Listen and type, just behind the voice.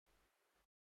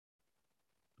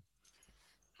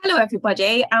Hello,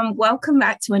 everybody, and welcome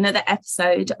back to another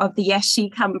episode of the Yes, She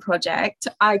Can project.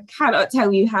 I cannot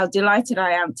tell you how delighted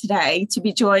I am today to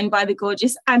be joined by the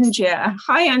gorgeous Andrea.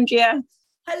 Hi, Andrea.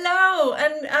 Hello,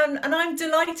 and I'm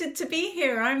delighted to be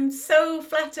here. I'm so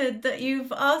flattered that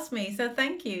you've asked me, so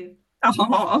thank you.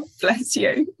 Oh, bless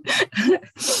you.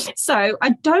 So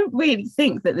I don't really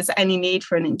think that there's any need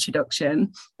for an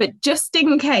introduction, but just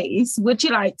in case, would you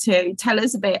like to tell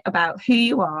us a bit about who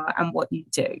you are and what you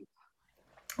do?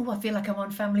 Oh, I feel like I'm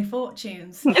on Family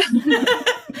Fortunes.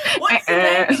 What's the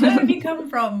name? Where have you come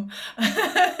from?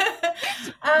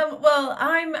 Well,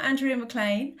 I'm Andrea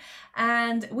McLean,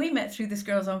 and we met through This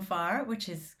Girl's on Fire, which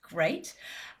is great.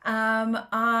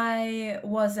 I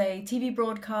was a TV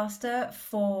broadcaster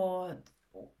for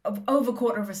over a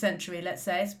quarter of a century, let's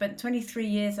say. I spent 23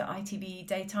 years at ITV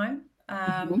daytime.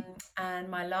 Mhm. And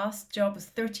my last job was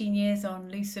 13 years on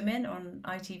Loose Women on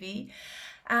ITV.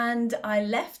 And I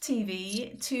left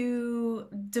TV to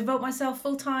devote myself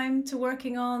full time to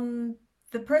working on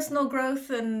the personal growth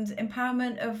and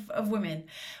empowerment of women,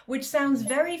 which sounds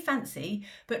very fancy,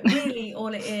 but really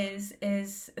all it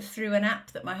is through an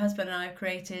app that my husband and I have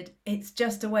created. It's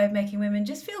just a way of making women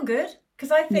just feel good.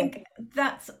 Because I Yeah. think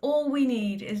that's all we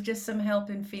need is just some help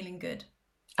in feeling good.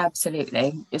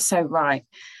 Absolutely. You're so right.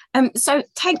 So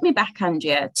take me back,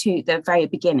 Andrea, to the very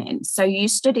beginning. So you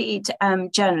studied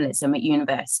journalism at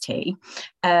university,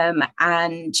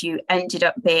 and you ended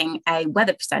up being a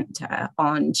weather presenter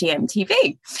on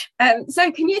GMTV.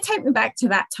 So can you take me back to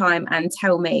that time and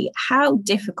tell me how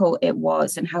difficult it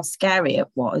was and how scary it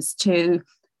was to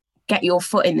get your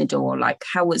foot in the door? Like,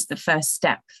 how was the first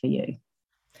step for you?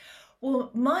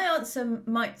 Well, my answer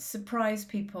might surprise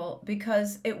people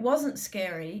because it wasn't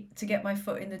scary to get my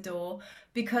foot in the door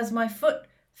because my foot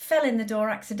fell in the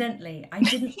door accidentally. I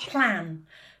didn't plan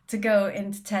to go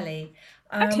into telly.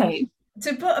 Um, Okay.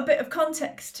 to put a bit of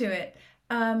context to it,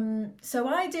 so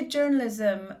I did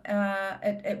journalism.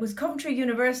 It was Coventry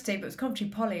University, but it was Coventry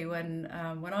Poly when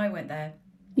I went there.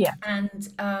 Yeah. And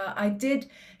I did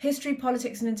history,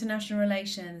 politics, and international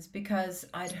relations because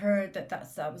I'd heard that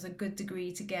that was a good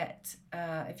degree to get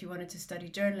if you wanted to study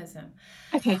journalism.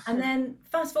 Okay. And then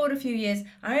fast forward a few years,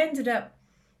 I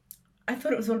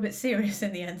thought it was all a bit serious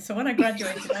in the end. So when I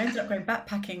graduated, I ended up going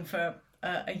backpacking for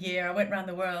a year. I went around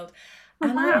the world Oh,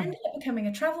 and I wow. ended up becoming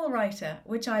a travel writer,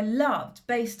 which I loved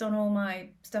based on all my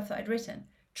stuff that I'd written.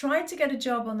 Tried to get a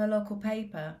job on the local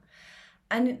paper,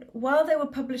 and while they were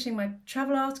publishing my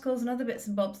travel articles and other bits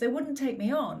and bobs, they wouldn't take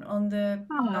me on the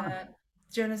Oh, uh,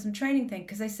 journalism training thing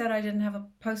because they said I didn't have a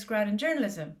postgrad in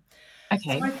journalism. So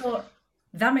okay. I thought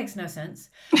that makes no sense.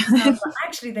 But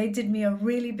actually, they did me a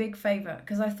really big favor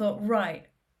because I thought, right,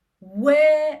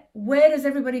 where does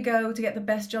everybody go to get the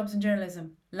best jobs in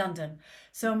journalism? London.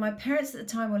 So my parents at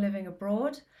the time were living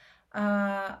abroad.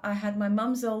 I had my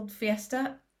mum's old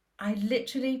Fiesta. I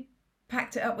literally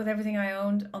packed it up with everything I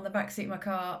owned on the back seat of my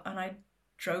car and I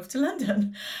drove to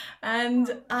London.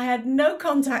 And I had no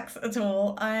contacts at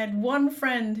all. I had one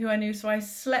friend who I knew, so I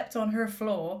slept on her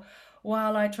floor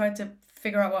while I tried to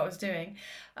figure out what I was doing.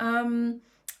 Um,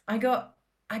 I got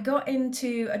I got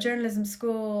into a journalism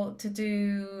school to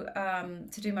do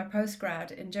my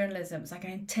postgrad in journalism. It's like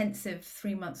an intensive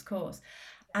 3 months course,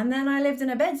 and then I lived in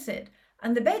a bedsit,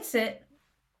 and the bedsit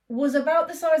was about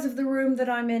the size of the room that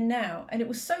I'm in now, and it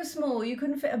was so small you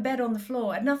couldn't fit a bed on the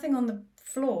floor. I had nothing on the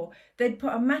floor. They'd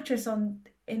put a mattress on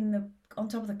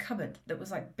top of the cupboard that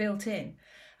was like built in,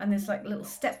 and this like little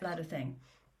step ladder thing.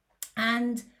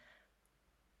 And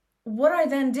what I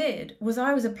then did was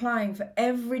I was applying for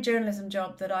every journalism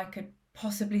job that I could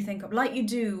possibly think of, like you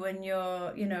do when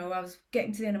I was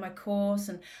getting to the end of my course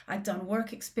and I'd done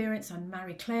work experience on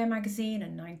Marie Claire magazine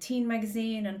and 19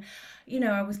 magazine, and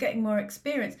I was getting more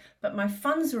experience, but my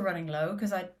funds were running low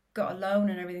because I'd got a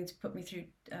loan and everything to put me through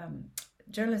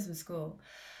journalism school.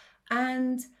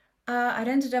 And I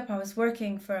was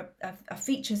working for a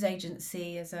features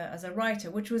agency as a writer,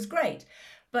 which was great,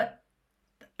 but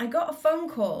I got a phone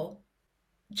call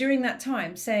during that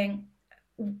time saying,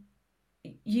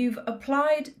 "You've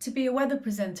applied to be a weather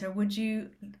presenter. Would you?"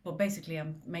 Well, basically,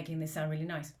 I'm making this sound really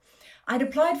nice. I'd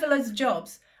applied for loads of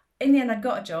jobs. In the end, I'd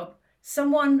got a job.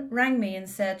 Someone rang me and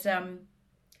said,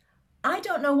 "I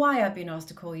don't know why I've been asked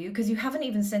to call you because you haven't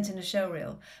even sent in a show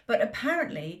reel, but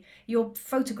apparently your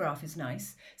photograph is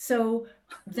nice. So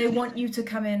they want you to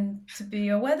come in to be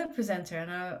a weather presenter."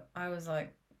 And I was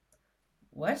like,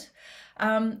 what?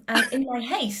 And in my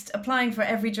haste, applying for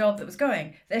every job that was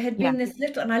going, there had Yeah. been this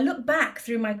little, and I look back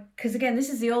through my, because again, this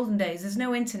is the olden days, there's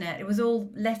no internet, it was all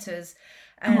letters.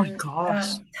 Oh my and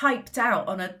gosh. typed out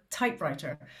on a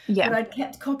typewriter. But Yeah. I'd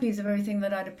kept copies of everything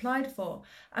that I'd applied for.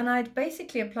 And I'd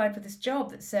basically applied for this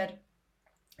job that said,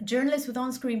 journalist with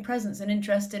on-screen presence and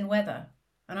interest in weather.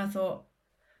 And I thought,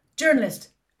 journalist,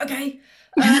 okay.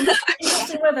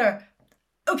 Interest in weather,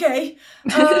 okay.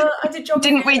 I did geography.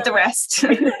 Didn't read the rest.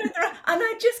 And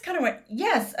I just kind of went,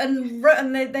 yes. And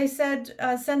they said,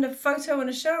 send a photo and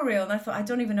a show reel. And I thought, I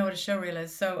don't even know what a show reel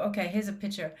is. So, okay, here's a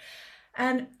picture.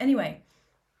 And anyway,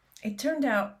 it turned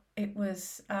out it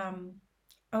was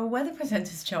a weather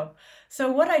presenter's job.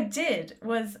 So what I did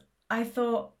was I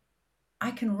thought, I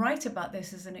can write about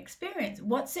this as an experience.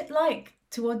 What's it like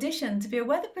to audition to be a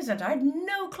weather presenter? I had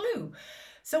no clue.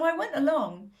 So I went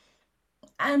along,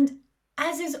 and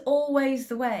as is always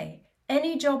the way,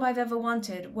 any job I've ever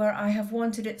wanted where I have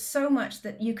wanted it so much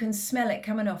that you can smell it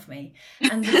coming off me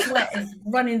and the sweat is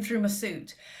running through my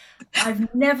suit,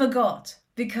 I've never got,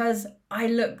 because I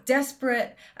look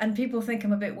desperate and people think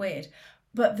I'm a bit weird.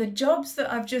 But the jobs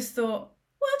that I've just thought,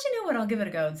 well, do you know what? I'll give it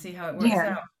a go and see how it works Yeah.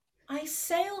 out. I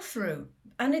sail through.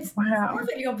 And it's Wow.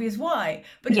 perfectly obvious why,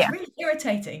 but it's Yeah. really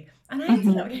irritating. And I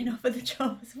ended up Hmm. getting offered the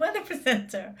job as weather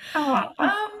presenter, Oh,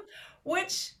 um,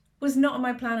 which was not on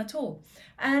my plan at all.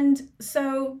 And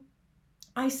so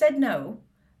I said no,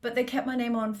 but they kept my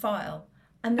name on file.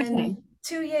 And okay. then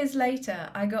 2 years later,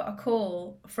 I got a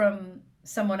call from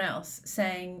someone else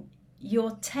saying,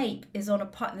 your tape is on a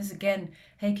part. This again,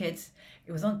 hey kids,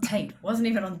 it was on tape, it wasn't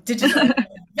even on digital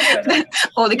video.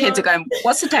 All the kids are Your going,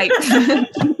 what's the tape?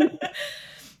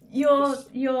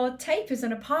 your tape is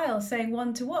in a pile saying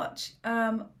one to watch.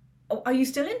 Are you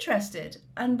still interested?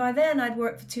 And by then I'd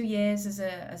worked for 2 years as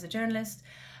a journalist.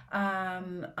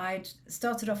 I'd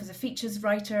started off as a features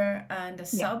writer and a Yeah.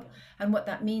 sub, and what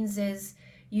that means is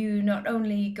you not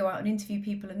only go out and interview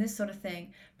people and this sort of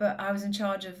thing, but I was in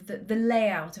charge of the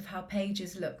layout of how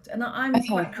pages looked. And I'm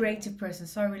quite Okay. a creative person,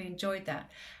 so I really enjoyed that.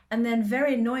 And then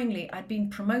very annoyingly, I'd been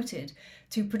promoted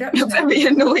to production Very editor.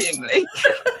 annoyingly.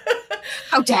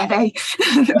 How dare they?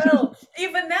 Well,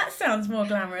 even that sounds more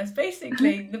glamorous.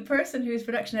 Basically, the person who was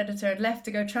production editor had left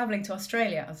to go traveling to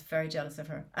Australia. I was very jealous of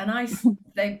her, and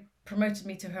they promoted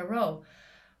me to her role.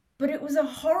 But it was a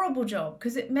horrible job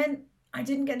because it meant I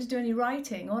didn't get to do any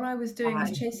writing. All I was doing was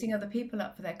Right. chasing other people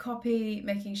up for their copy,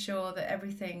 making sure that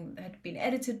everything had been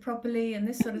edited properly and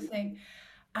this sort of thing.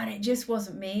 And it just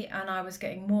wasn't me, and I was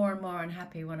getting more and more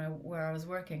unhappy where I was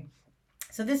working.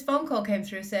 So this phone call came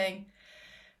through saying,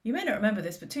 you may not remember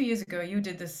this, but 2 years ago you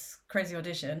did this crazy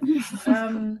audition.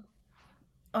 Um,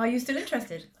 are you still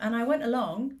interested? And I went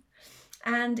along,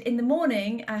 and in the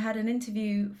morning I had an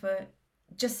interview for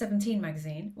Just 17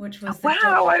 magazine, which was the job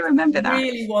Wow, I I remember that.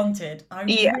 really wanted. I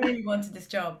Yeah. really wanted this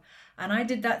job. And I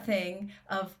did that thing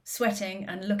of sweating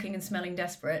and looking and smelling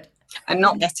desperate. I'm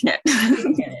not Didn't getting it.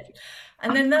 didn't get it.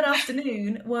 And then that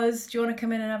afternoon was, do you want to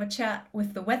come in and have a chat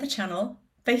with the Weather Channel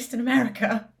based in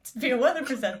America to be a weather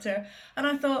presenter? And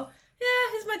I thought,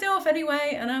 yeah, here's my day off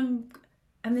anyway.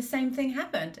 And the same thing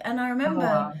happened. And I remember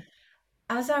Oh,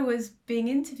 as I was being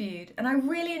interviewed, and I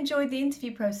really enjoyed the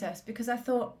interview process because I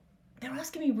thought they're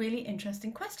asking me really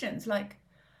interesting questions, like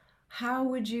how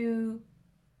would you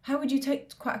how would you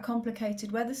take quite a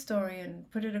complicated weather story and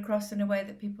put it across in a way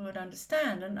that people would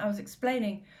understand? And I was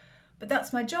explaining, but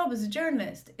that's my job as a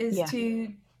journalist, is yeah. to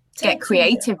Get take things that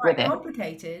creative are with quite it.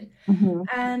 complicated Hmm.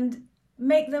 and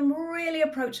make them really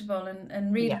approachable and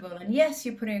Yeah. readable. And yes,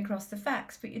 you're putting across the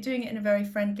facts, but you're doing it in a very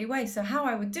friendly way. So how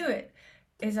I would do it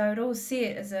is I would always see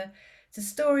it as it's a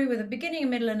story with a beginning, a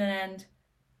middle, and an end,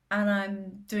 and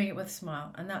I'm doing it with a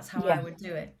smile, and that's how I Yeah. would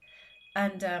do it.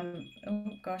 And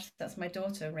oh gosh, that's my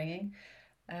daughter ringing.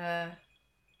 Uh,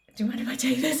 do you mind if I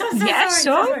take this? I'm so Yeah, sorry. So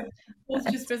sure. sorry. Pause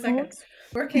just for a Of second. course.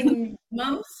 Working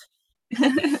mums.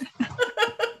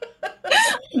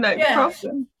 No Yeah.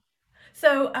 problem.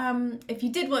 So if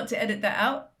you did want to edit that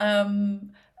out,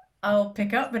 I'll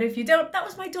pick up. But if you don't, that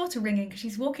was my daughter ringing because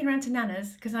she's walking around to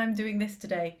Nana's because I'm doing this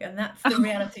today, and that's the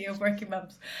reality of working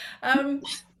mums. Um,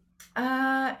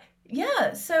 uh,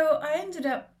 yeah. So I ended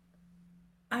up.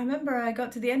 I remember I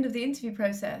got to the end of the interview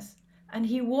process, and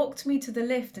he walked me to the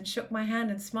lift and shook my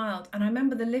hand and smiled. And I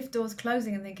remember the lift doors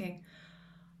closing and thinking,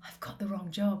 I've got the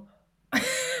wrong job.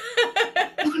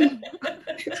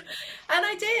 And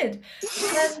I did.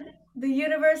 And the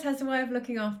universe has a way of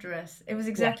looking after us. It was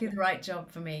Yeah. exactly the right job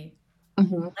for me.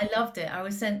 Hmm. I loved it. I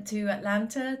was sent to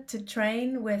Atlanta to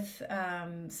train with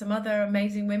some other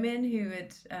amazing women who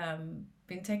had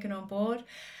been taken on board.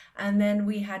 And then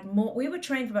we had more, we were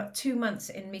trained for about 2 months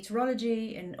in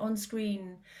meteorology, in on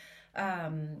screen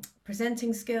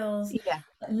presenting skills, Yeah.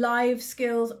 live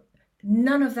skills.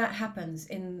 None of that happens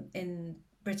in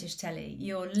British telly.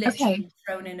 You're Okay. literally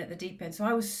thrown in at the deep end. So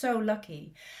I was so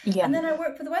lucky. Yeah. And then I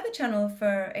worked for the Weather Channel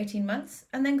for 18 months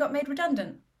and then got made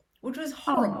redundant, which was Oh.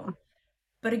 horrible.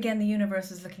 But again, the universe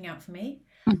was looking out for me.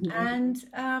 Hmm.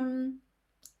 And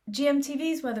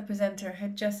GMTV's weather presenter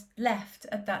had just left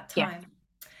at that Yeah. time.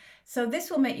 So this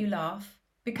will make you laugh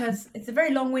because it's a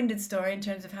very long-winded story in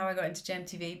terms of how I got into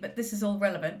GMTV, but this is all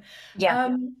relevant. Yeah.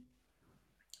 Um,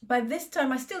 by this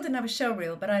time, I still didn't have a show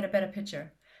reel, but I had a better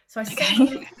picture. So I sent it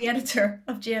Okay. off to the editor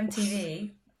of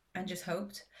GMTV and just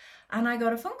hoped. And I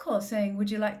got a phone call saying,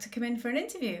 "Would you like to come in for an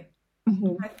interview?"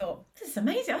 Hmm. I thought, this is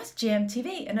amazing. That's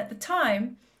GMTV. And at the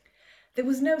time, there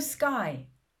was no Sky.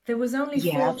 There was only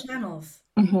Yeah. 4 channels.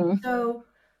 Hmm. So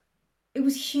it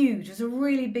was huge. It was a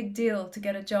really big deal to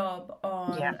get a job Yeah.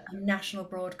 on a national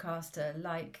broadcaster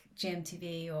like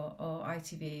GMTV or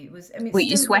ITV. It was, I mean, Were it's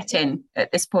you still sweating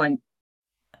at this point?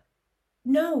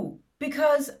 no,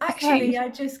 because Okay. actually I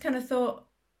just kind of thought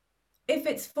if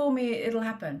it's for me, it'll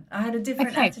happen. I had a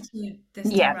different Okay. attitude this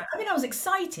time Yeah. around. I mean, I was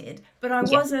excited, but I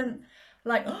Yeah. wasn't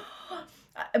like,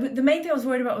 but the main thing I was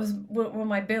worried about were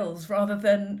my bills rather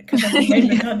than because I've been made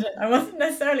Yeah. redundant. I wasn't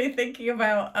necessarily thinking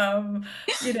about, oh,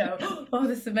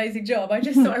 this amazing job. I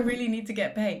just thought I really need to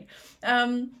get paid.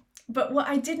 Um, but what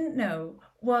I didn't know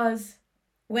was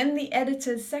when the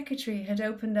editor's secretary had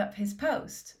opened up his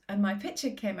post and my picture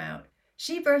came out,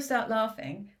 she burst out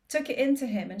laughing, took it into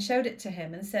him and showed it to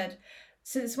him and said,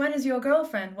 "Since when has your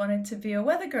girlfriend wanted to be a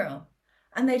weather girl?"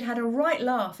 And they'd had a right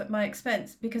laugh at my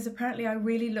expense because apparently I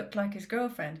really looked like his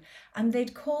girlfriend. And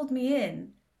they'd called me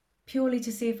in purely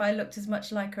to see if I looked as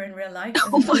much like her in real life as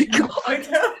Oh I my did in the God.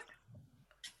 photo.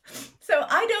 So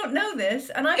I don't know this.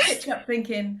 And I pitch up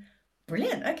thinking,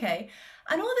 brilliant, okay.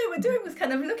 And all they were doing was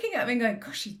kind of looking at me and going,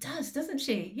 gosh, she does, doesn't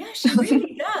she? Yeah, she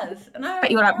really does. And But I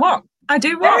you were like, what? was I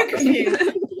do very what? confused.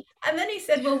 And then he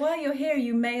said, "Well, while you're here,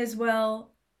 you may as well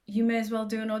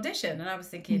do an audition." And I was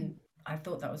thinking, I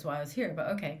thought that was why I was here, but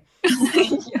okay.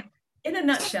 So, Yeah. in a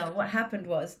nutshell, what happened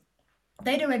was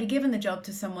they'd already given the job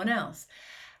to someone else,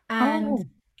 and Oh.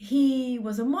 he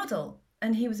was a model,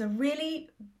 and he was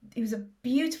a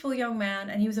beautiful young man,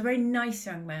 and he was a very nice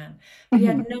young man, but he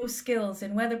Hmm. had no skills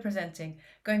in weather presenting.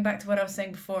 Going back to what I was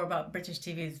saying before about British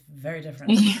TV is very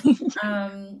different.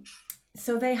 Um,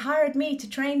 so they hired me to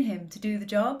train him to do the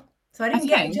job. So I didn't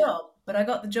get the Okay. job, but I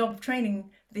got the job of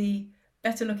training the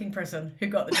better looking person who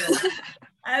got the job.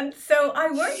 And so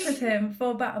I worked with him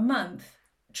for about a month,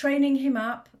 training him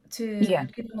up to Yeah.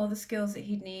 give him all the skills that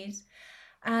he'd need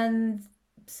and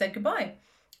said goodbye.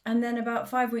 And then about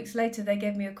 5 weeks later, they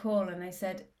gave me a call and they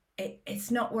said,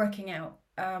 it's not working out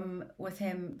with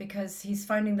him because he's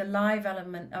finding the live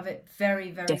element of it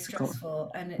very, very Difficult.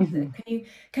 stressful. And Hmm.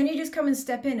 can you just come and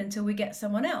step in until we get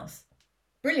someone else?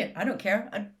 Brilliant. I don't care.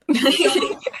 It's the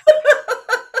job.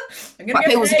 I'm gonna My get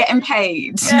bills are paid. getting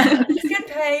paid. Yeah, I'm just getting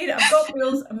paid. I've got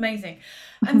bills. Amazing.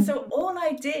 And so all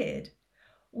I did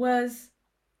was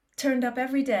turned up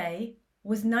every day,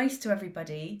 was nice to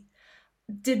everybody,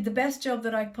 did the best job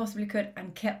that I possibly could,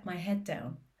 and kept my head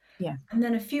down. Yeah. And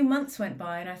then a few months went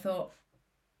by, and I thought,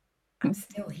 I'm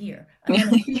still here. And then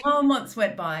a few more months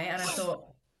went by, and I thought,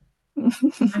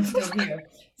 I'm still here.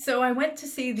 So I went to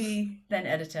see the then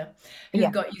editor, who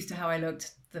Yeah. got used to how I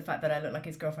looked, the fact that I looked like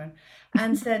his girlfriend,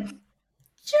 and said,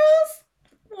 just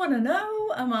want to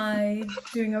know, am I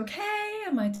doing okay?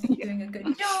 Am I Yeah. doing a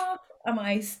good job? Am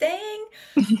I staying?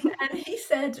 And he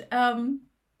said,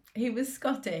 he was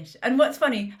Scottish. And what's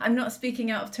funny, I'm not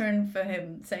speaking out of turn for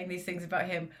him saying these things about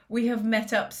him. We have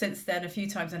met up since then a few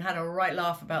times and had a right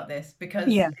laugh about this because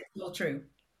Yeah. it's all true.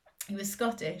 He was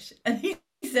Scottish and he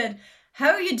said, "How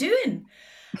are you doing?"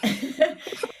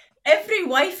 Every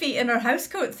wifey in her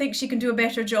housecoat thinks she can do a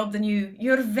better job than you.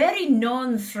 You're very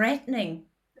non-threatening.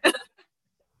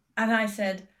 And I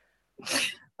said,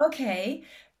 "Okay,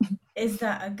 is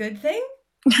that a good thing?"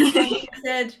 And he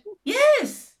said,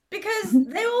 "Yes, because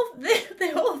they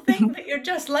all think that you're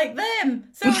just like them,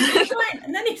 so it's fine."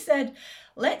 And then he said,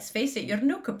 "Let's face it, you're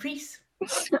no Caprice."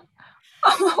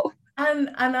 Oh. And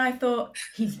I thought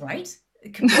he's right.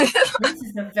 Caprice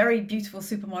is a very beautiful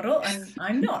supermodel, and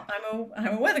I'm not.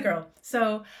 I'm a weather girl.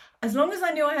 So as long as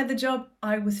I knew I had the job,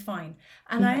 I was fine.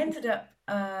 And I ended up.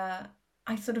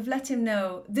 I sort of let him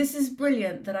know this is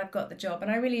brilliant that I've got the job,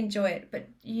 and I really enjoy it. But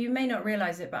you may not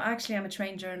realize it, but actually I'm a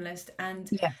trained journalist, and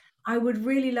Yeah. I would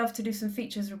really love to do some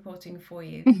features reporting for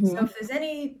you. So Hmm. if there's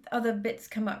any other bits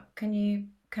come up, can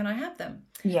I have them?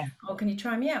 Yeah. Or can you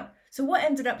try me out? So what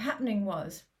ended up happening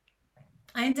was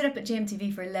I ended up at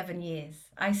GMTV for 11 years.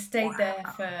 I stayed there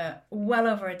Wow. for well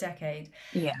over a decade.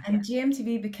 Yeah. And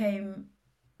GMTV became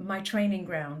my training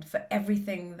ground for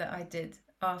everything that I did.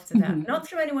 after that. Hmm. Not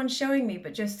through anyone showing me,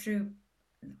 but just through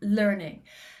learning.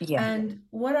 Yeah. And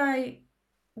what I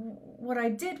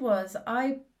did was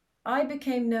I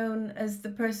became known as the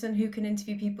person who can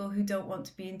interview people who don't want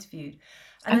to be interviewed.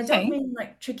 And I don't Okay. mean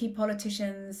like tricky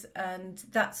politicians and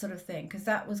that sort of thing, because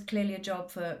that was clearly a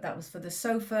job that was for the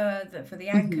sofa, for the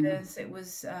Hmm. anchors. It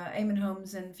was Eamon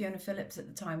Holmes and Fiona Phillips at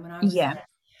the time when I was Yeah. there.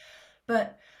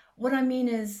 But what I mean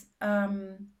is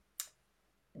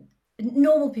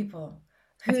normal people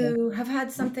Okay. who have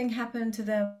had something happen to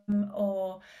them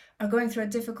or are going through a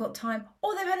difficult time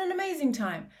or they've had an amazing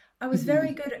time. I was very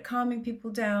Hmm. good at calming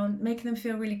people down, making them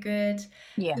feel really good,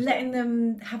 Yeah. letting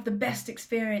them have the best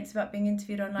experience about being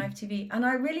interviewed on live TV. And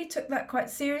I really took that quite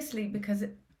seriously because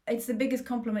it's the biggest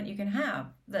compliment you can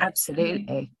have that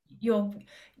Absolutely. you're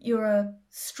you're a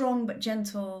strong but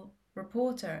gentle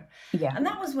reporter. Yeah. And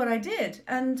that was what I did.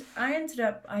 And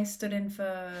I stood in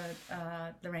for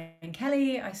Lorraine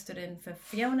Kelly, I stood in for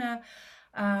Fiona,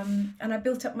 and I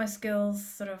built up my skills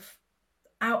sort of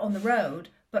out on the road,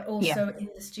 but Yeah. also in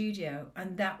the studio.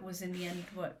 And that was in the end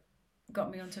what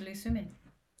got me onto Loose Women.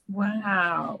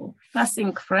 Wow, that's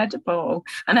incredible.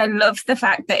 And I love the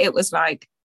fact that it was like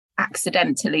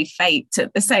accidentally fate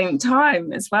at the same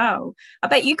time as well. I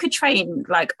bet you could train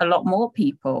like a lot more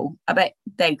people. I bet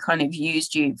they kind of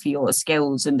used you for your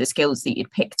skills and the skills that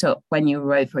you'd picked up when you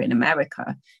were over in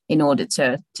America in order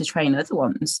to train other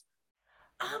ones.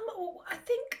 I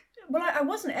think, well, I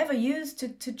wasn't ever used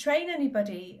to train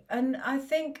anybody. And I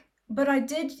think, but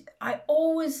I've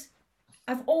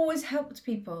always helped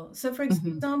people. So, for Hmm.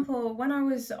 example, when I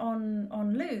was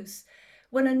on Loose,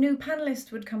 when a new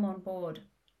panelist would come on board,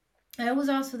 I always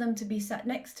asked for them to be sat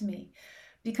next to me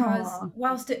because Oh,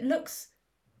 whilst it looks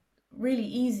really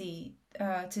easy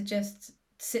to just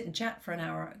sit and chat for an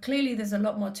hour, clearly there's a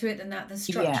lot more to it than that. There's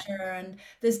yeah. structure and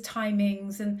there's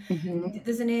timings and Hmm.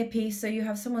 there's an earpiece, so you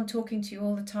have someone talking to you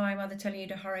all the time, either telling you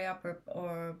to hurry up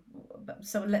or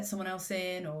let someone else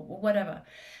in or whatever.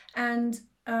 And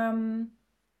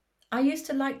I used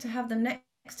to like to have them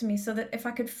next to me so that if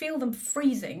I could feel them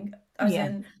freezing, as Yeah.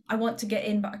 in I want to get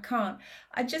in but I can't,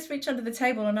 I'd just reach under the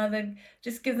table and either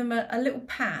just give them a little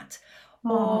pat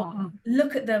or Oh,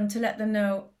 look at them to let them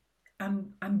know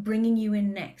I'm bringing you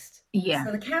in next. yeah.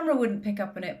 So the camera wouldn't pick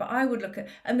up on it, but I would look at,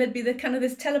 and there'd be the kind of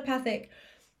this telepathic,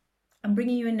 I'm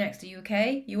bringing you in next. Are you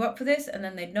okay? You up for this? And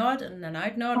then they'd nod, and then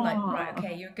I'd nod, like, right, Oh,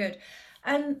 okay, you're good.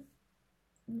 And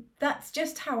that's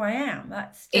just how I am.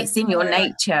 That's it's just in how your I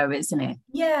like. nature, isn't it?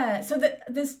 Yeah, so that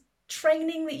there's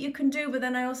training that you can do, but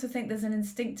then I also think there's an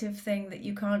instinctive thing that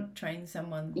you can't train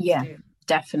someone to Yeah, do.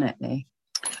 definitely.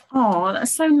 Oh,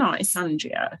 that's so nice,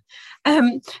 Andrea.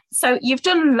 Um, so you've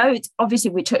done loads. Obviously,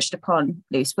 we touched upon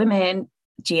Loose Women,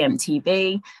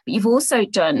 GMTV, but you've also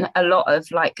done a lot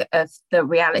of like of the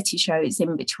reality shows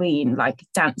in between, like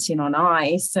Dancing on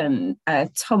Ice and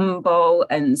Tumble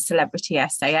and Celebrity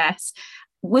SAS.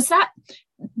 Was that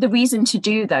the reason to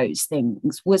do those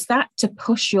things? Was that to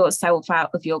push yourself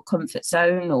out of your comfort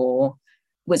zone, or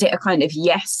was it a kind of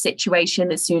yes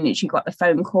situation as soon as you got the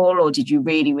phone call, or did you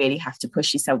really, really have to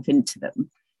push yourself into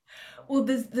them? Well,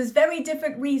 there's very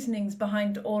different reasonings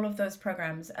behind all of those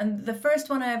programs, and the first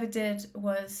one I ever did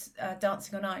was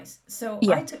Dancing on Ice. So I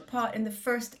Yeah. took part in the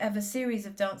first ever series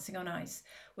of Dancing on Ice,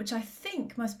 which I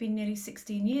think must be nearly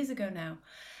 16 years ago now.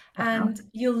 Wow. And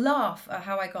you'll laugh at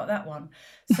how I got that one.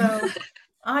 So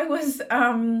I was,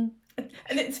 and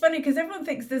it's funny because everyone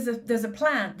thinks there's a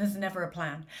plan. There's never a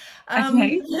plan.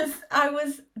 Okay. I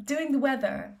was doing the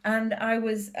weather, and I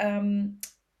was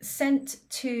sent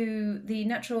to the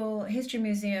Natural History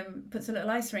Museum. Puts a little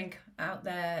ice rink out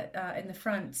there in the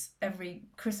front every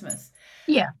Christmas,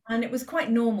 Yeah. and it was quite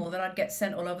normal that I'd get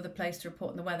sent all over the place to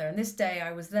report on the weather. And this day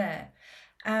I was there,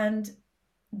 and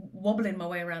wobbling my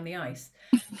way around the ice,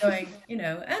 going, and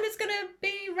it's gonna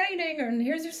be raining, and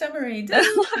here's your summary,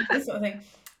 this sort of thing.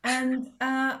 And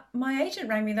my agent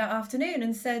rang me that afternoon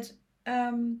and said,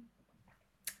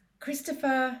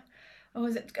 Christopher, or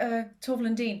was it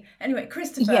Torval Dean? Anyway, Yeah.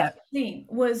 Christopher Dean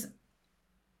was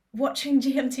watching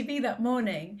GMTV that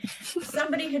morning.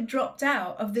 Somebody had dropped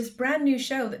out of this brand new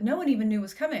show that no one even knew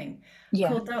was coming Yeah.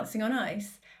 called Dancing on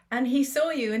Ice. And he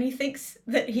saw you and he thinks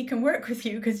that he can work with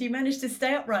you because you managed to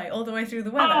stay upright all the way through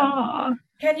the weather. Oh,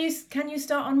 Can you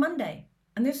start on Monday?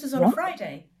 And this was on a what?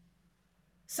 Friday.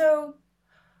 So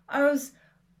I was,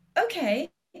 okay,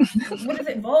 what does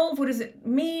it involve? What does it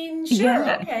mean? Sure,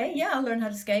 Yeah. okay, yeah, I'll learn how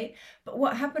to skate. But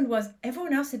what happened was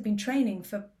everyone else had been training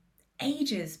for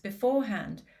ages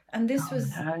beforehand. And this Oh was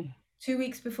no. 2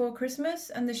 weeks before Christmas,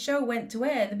 and the show went to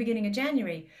air at the beginning of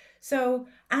January. So,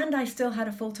 and I still had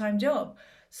a full-time job.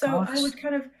 So I Gosh. would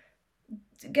kind of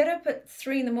get up at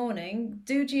 3 in the morning,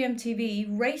 do GMTV,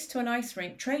 race to an ice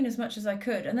rink, train as much as I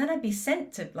could, and then I'd be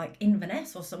sent to like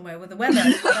Inverness or somewhere with the weather.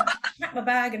 And I'd pack my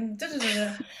bag and da da da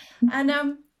da.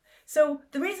 And so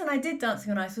the reason I did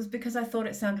Dancing on Ice was because I thought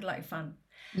it sounded like fun.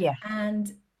 Yeah.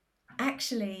 And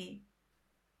actually,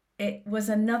 it was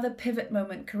another pivot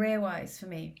moment career-wise for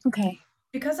me Okay.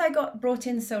 because I got brought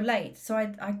in so late. So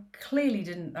I clearly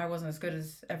didn't, I wasn't as good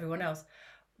as everyone else.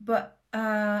 But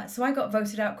so I got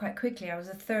voted out quite quickly. I was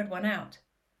the third one out,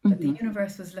 but the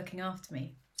universe was looking after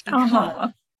me because,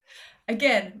 Oh.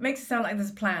 again, makes it sound like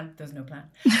there's a plan. There's no plan.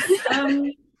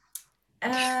 Um,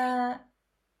 uh,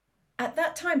 at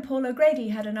that time, Paul O'Grady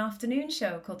had an afternoon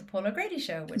show called The Paul O'Grady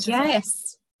Show, which was on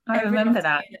Yes, I every remember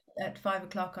that. afternoon at 5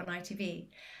 o'clock on ITV.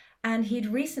 And he'd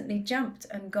recently jumped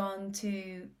and gone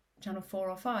to Channel 4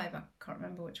 or 5. I can't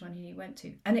remember which one he went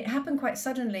to. And it happened quite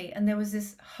suddenly. And there was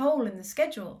this hole in the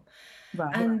schedule.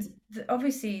 Right. And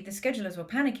obviously the schedulers were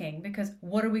panicking because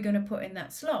what are we going to put in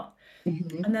that slot?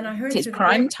 And then I heard It's through the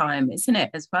prime time, isn't it,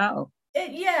 as well?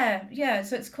 yeah.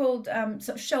 So it's called sort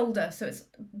of shoulder. So it's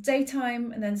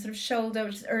daytime and then sort of shoulder,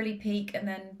 which is early peak, and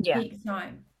then Yeah. peak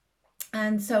time.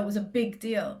 And so it was a big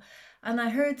deal. And I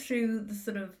heard through the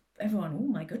sort of everyone, oh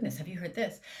my goodness, have you heard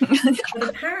this? But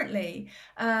apparently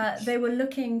they were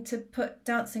looking to put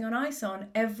Dancing on Ice on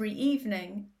every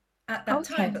evening at that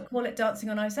time, but call it Dancing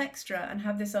on Ice Extra and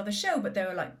have this other show. But they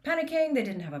were like panicking. They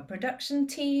didn't have a production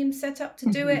team set up to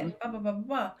do it, blah, blah, blah, blah,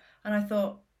 blah. And I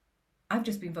thought, I've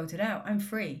just been voted out. I'm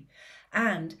free.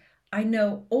 And I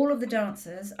know all of the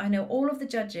dancers. I know all of the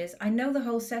judges. I know the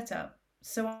whole setup.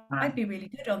 So I'd be really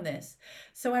good on this.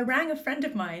 So I rang a friend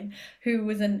of mine who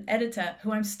was an editor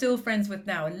who I'm still friends with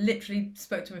now. I literally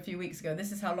spoke to him a few weeks ago.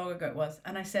 This is how long ago it was.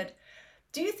 And I said,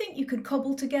 do you think you could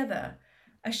cobble together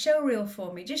a show reel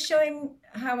for me, just showing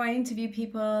how I interview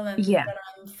people and that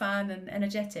I'm fun and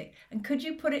energetic? And could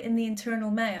you put it in the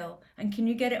internal mail? And can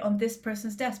you get it on this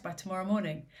person's desk by tomorrow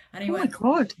morning? And he went, my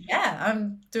God. yeah,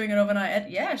 I'm doing an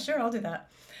overnight. Yeah, sure, I'll do that.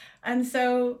 And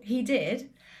so he did.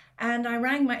 And I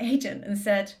rang my agent and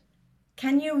said,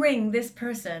 can you ring this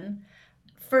person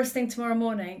first thing tomorrow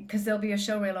morning? Because there'll be a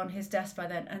show reel on his desk by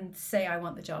then, and say I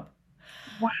want the job.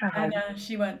 Wow. And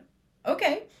she went,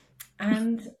 okay.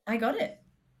 And I got it.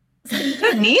 You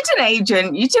don't need an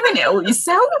agent. You're doing it all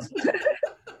yourself.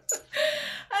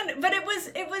 But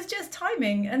it was just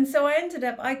timing. And so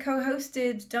I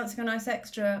co-hosted Dancing on Ice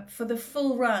Extra for the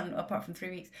full run, apart from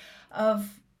 3 weeks, of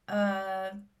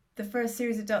the first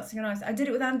series of Dancing on Ice. I did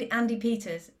it with Andy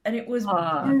Peters, and it was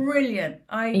brilliant.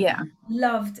 I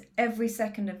loved every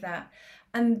second of that.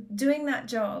 And doing that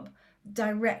job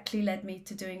directly led me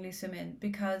to doing Loose Women,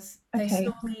 because they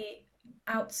saw me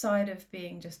outside of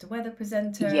being just a weather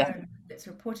presenter and bits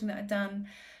of reporting that I'd done.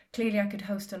 Clearly I could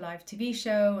host a live TV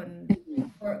show and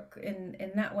work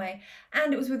in that way.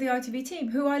 And it was with the ITV team,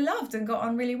 who I loved and got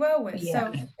on really well with.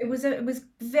 So it was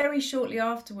very shortly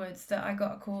afterwards that I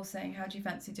got a call saying, how do you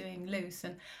fancy doing Loose?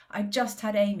 And I just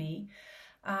had Amy.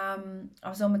 I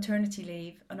was on maternity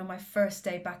leave, and on my first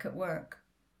day back at work,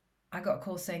 I got a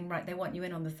call saying, right, they want you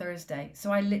in on the Thursday.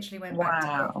 So I literally went back to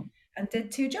work and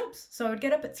did 2 jobs. So I would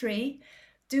get up at 3,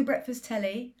 do breakfast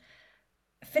telly,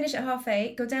 finish at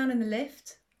 8:30, go down in the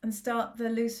lift and start the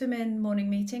Loose Women morning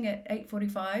meeting at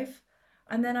 8:45.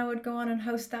 And then I would go on and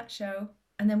host that show.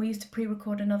 And then we used to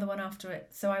pre-record another one after it.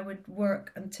 So I would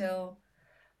work until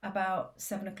about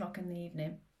 7 o'clock in the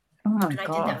evening. Oh my and I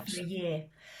gosh. did that for a year.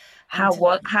 How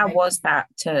was that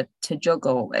to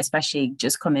juggle, especially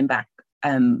just coming back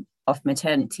off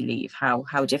maternity leave?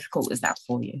 How difficult was that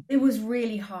for you? It was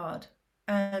really hard.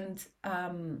 And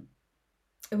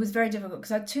it was very difficult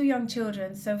because I had 2 young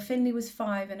children. So Finley was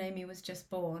 5 and Amy was just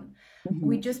born.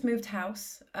 We just moved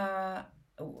house.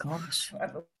 Gosh.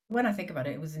 When I think about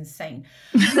it, it was insane.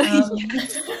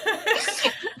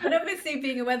 And obviously,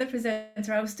 being a weather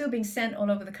presenter, I was still being sent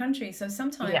all over the country. So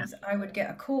sometimes I would get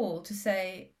a call to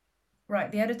say,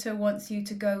 right, the editor wants you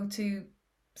to go to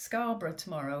Scarborough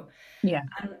tomorrow. Yeah.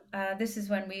 And this is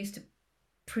when we used to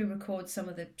pre-record some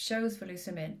of the shows for Loose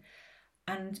Women.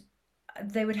 And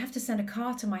they would have to send a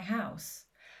car to my house,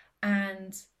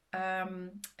 and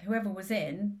whoever was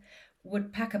in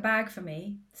would pack a bag for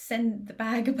me, send the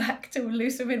bag back to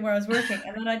Loose Women where I was working,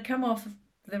 and then I'd come off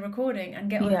the recording and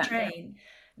get on a train,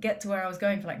 get to where I was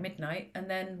going for like midnight, and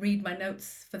then read my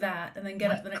notes for that, and then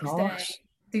get up the next day,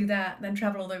 do that, and then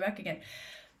travel all the way back again.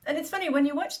 And it's funny, when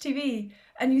you watch TV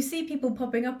and you see people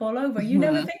popping up all over, you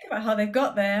never think about how they've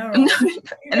got there. Or,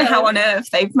 and how on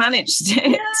earth they've managed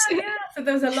it. Yeah. So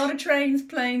there was a lot of trains,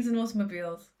 planes and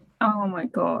automobiles. Oh my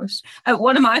gosh.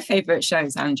 One of my favorite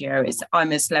shows, Andrea, is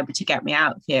I'm a Celebrity, Get Me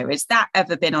Out of Here. Has that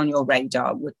ever been on your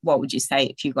radar? What would you say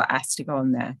if you got asked to go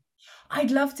on there?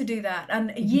 I'd love to do that. And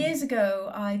Mhm. years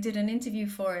ago, I did an interview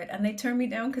for it and they turned me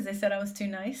down because they said I was too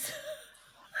nice.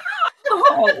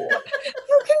 Oh,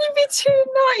 how can you be too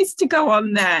nice to go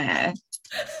on there?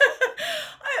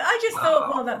 I just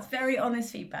thought, well, that's very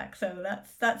honest feedback, so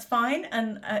that's fine.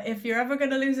 And if you're ever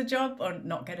going to lose a job or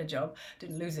not get a job,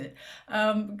 didn't lose it,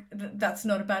 that's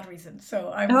not a bad reason.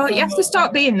 So Oh, you have to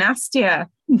start being nastier.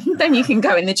 Then you can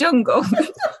go in the jungle.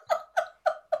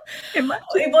 Imagine.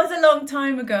 it was a long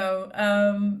time ago.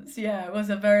 So yeah, it was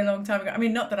a very long time ago. I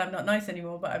mean, not that I'm not nice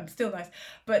anymore, but I'm still nice.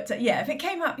 But yeah, if it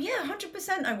came up, yeah,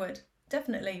 100% I would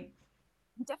definitely.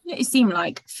 Definitely seem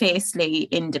like fiercely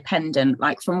independent.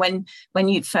 Like from when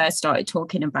you first started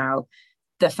talking about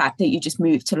the fact that you just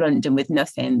moved to London with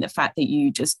nothing, the fact that you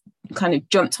just kind of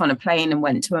jumped on a plane and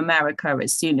went to America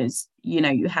as soon as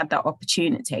you had that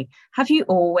opportunity. Have you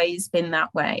always been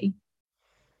that way?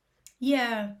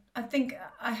 Yeah, I think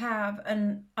I have,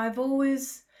 and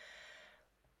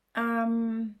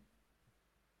um,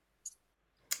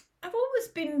 I've always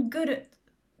been good at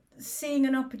seeing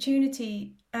an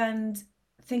opportunity and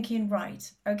thinking,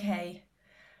 right, okay,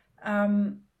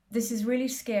 this is really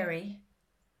scary,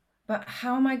 but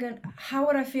how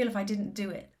would I feel if I didn't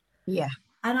do it? Yeah.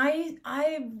 And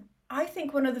I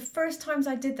think one of the first times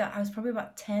I did that, I was probably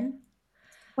about 10,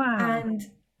 Wow.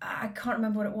 and I can't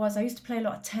remember what it was. I used to play a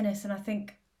lot of tennis, and I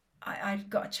think I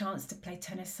got a chance to play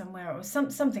tennis somewhere or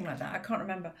something like that. I can't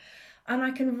remember. And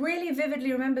I can really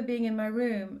vividly remember being in my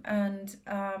room and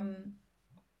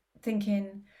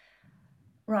thinking,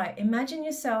 right, imagine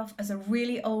yourself as a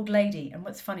really old lady. And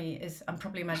what's funny is I'm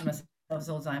probably imagining myself as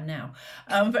old as I am now.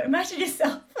 But imagine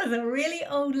yourself as a really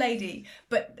old lady.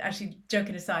 But actually,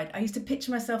 joking aside, I used to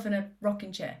picture myself in a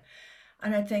rocking chair.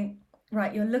 And I'd think,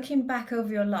 right, you're looking back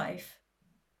over your life.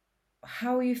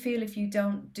 How will you feel if you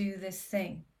don't do this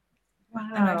thing?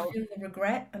 And I'd Wow. feel the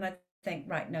regret and I'd think,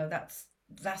 right, no,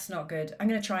 that's not good. I'm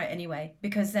going to try it anyway.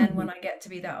 Because then Mhm. when I get to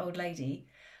be that old lady,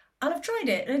 and I've tried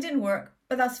it and it didn't work,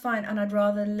 but that's fine. And I'd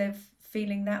rather live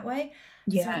feeling that way.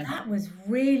 So Yeah. that was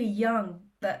really young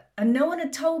and no one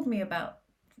had told me about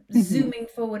Mhm. zooming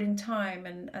forward in time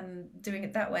and doing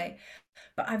it that way.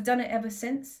 But I've done it ever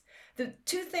since. The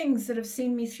two things that have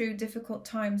seen me through difficult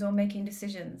times or making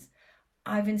decisions,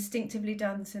 I've instinctively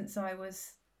done since I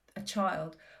was a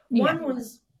child. Yeah. One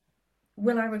was,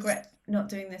 will I regret not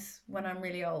doing this when I'm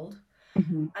really old?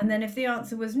 Mhm. And then if the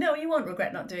answer was no, you won't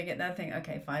regret not doing it, then I think,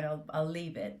 okay, fine, I'll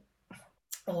leave it.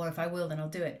 Or if I will, then I'll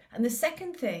do it. And the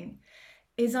second thing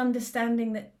is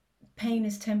understanding that pain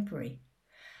is temporary.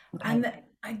 Okay. And that,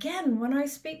 again, when I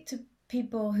speak to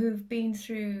people who've been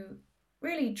through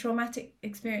really traumatic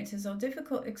experiences or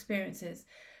difficult experiences,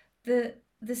 the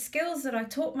skills that I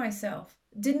taught myself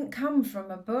didn't come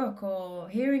from a book or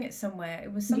hearing it somewhere.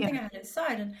 It was something Yeah. I had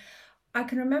inside. And I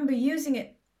can remember using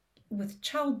it with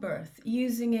childbirth,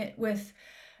 using it with,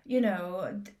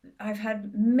 I've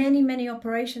had many, many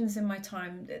operations in my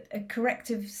time, a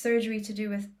corrective surgery to do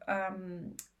with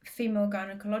female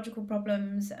gynecological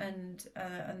problems, and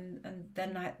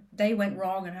then they went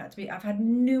wrong and had to be. I've had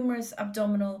numerous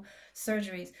abdominal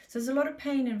surgeries, so there's a lot of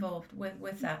pain involved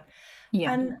with that,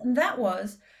 Yeah. and that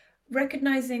was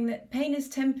recognizing that pain is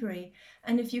temporary,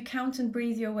 and if you count and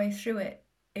breathe your way through it,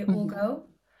 it will Mhm. go.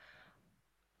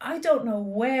 I don't know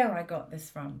where I got this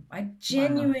from. I Wow.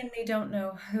 genuinely don't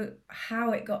know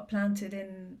how it got planted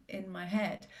in my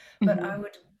head, but I Mhm.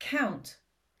 would count,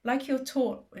 like you're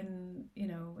taught in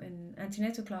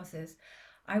antenatal classes.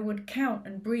 I would count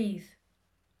and breathe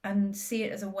and see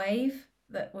it as a wave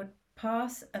that would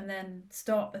pass and then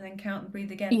stop and then count and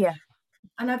breathe again. Yeah.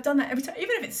 And I've done that every time,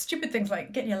 even if it's stupid things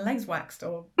like getting your legs waxed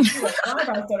or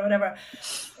eyebrows done or whatever.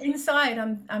 Inside,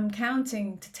 I'm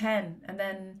counting to 10 and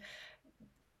then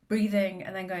breathing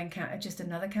and then going count just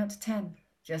another count to 10,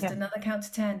 just Yeah. another count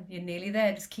to 10. You're nearly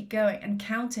there, just keep going, and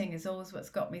counting is always what's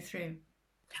got me through.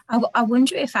 I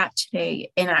wonder if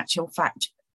actually, in actual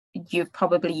fact, you've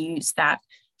probably used that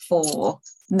for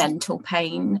mental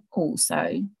pain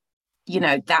also.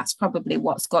 That's probably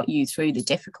what's got you through the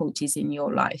difficulties in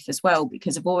your life as well,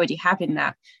 because of already having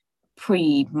that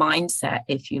pre mindset,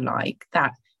 if you like,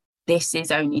 that this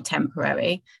is only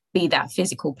temporary, be that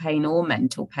physical pain or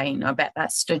mental pain. I bet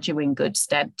that stood you in good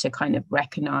stead to kind of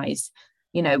recognize,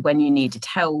 when you needed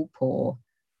help or,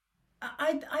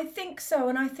 I think so,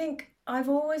 and I think I've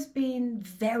always been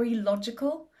very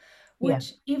logical, yeah,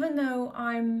 which even though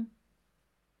I'm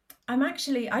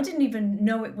actually, I didn't even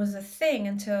know it was a thing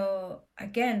until,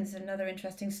 again, it's another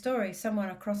interesting story. Someone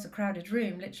across a crowded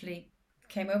room literally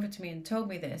came over to me and told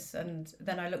me this, and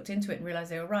then I looked into it and realized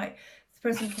they were right. The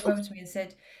person came over to me and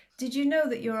said, "Did you know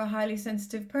that you're a highly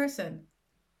sensitive person?"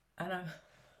 And I,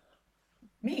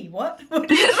 me, what? What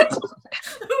do you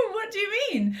what do you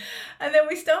mean? And then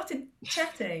we started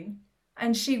chatting,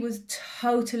 and she was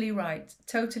totally right,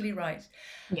 totally right.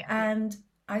 Yeah. And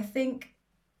I think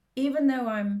even though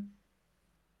I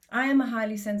am a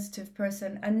highly sensitive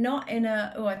person, and not in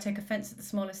a, oh, I take offense at the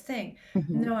smallest thing.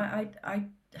 Hmm. No, I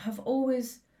have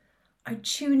always, I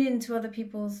tune into other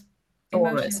people's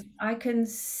Auras.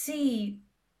 emotions.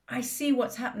 I see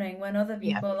what's happening when other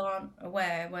Yeah. people aren't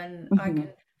aware, when I Hmm.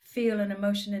 can feel an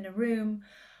emotion in a room.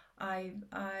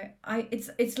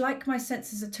 It's like my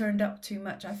senses are turned up too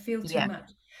much. I feel too Yeah. much.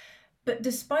 But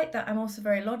despite that, I'm also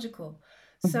very logical.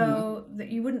 Hmm. So that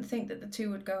you wouldn't think that the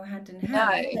two would go hand in hand.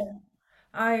 No. Yeah.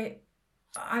 I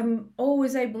I'm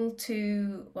always able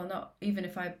to, well, not even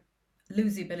if I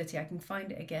lose the ability, I can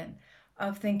find it again,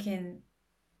 of thinking,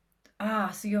 ah,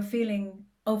 so you're feeling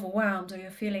overwhelmed or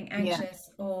you're feeling Yeah.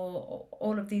 anxious or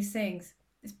all of these things.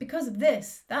 It's because of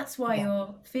this. That's why Yeah.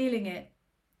 you're feeling it.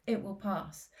 It will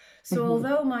pass. So Hmm.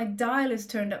 although my dial is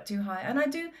turned up too high, and I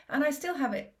do, and I still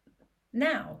have it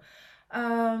now,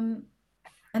 um,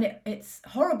 and it's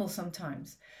horrible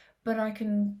sometimes, but I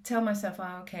can tell myself,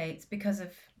 oh, okay, it's because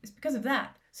of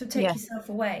that. So take Yeah. yourself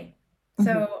away. Hmm.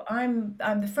 So I'm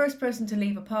the first person to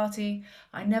leave a party.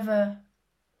 I never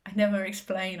I never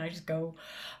explain. I just go.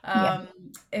 Yeah. Um,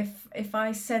 if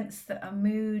I sense that a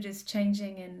mood is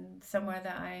changing in somewhere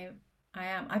that I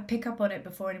am, I pick up on it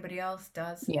before anybody else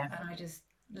does, Yeah. and I just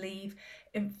leave.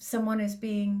 If someone is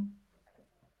being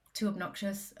too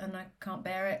obnoxious and I can't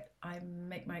bear it, I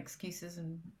make my excuses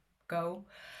and go.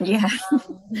 Yeah.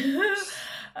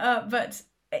 Um, but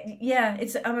yeah,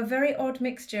 it's I'm a very odd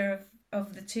mixture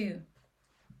of the two.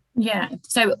 Yeah.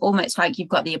 So almost like you've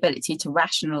got the ability to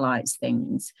rationalize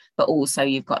things, but also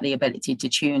you've got the ability to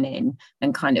tune in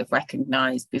and kind of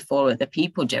recognize before other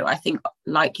people do. I think,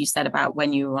 like you said about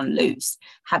when you were on loose,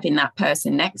 having that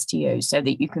person next to you so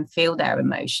that you can feel their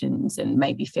emotions and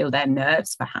maybe feel their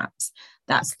nerves, perhaps.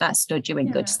 That's stood you in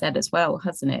good Yeah, stead as well,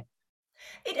 hasn't it?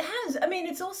 it has. I mean,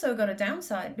 it's also got a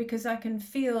downside because I can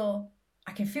feel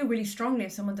really strongly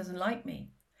if someone doesn't like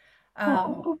me.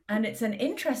 Oh. And it's an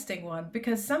interesting one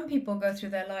because some people go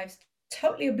through their lives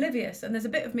totally oblivious, and there's a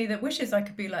bit of me that wishes I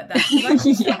could be like that because I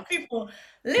see Yeah. some people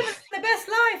living their best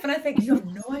life, and I think you have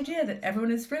no idea that everyone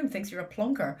in this room thinks you're a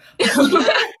plonker, but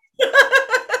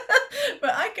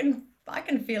but I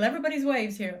can feel everybody's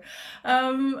waves here.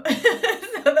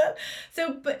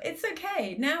 But it's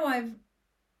okay now. I've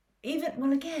even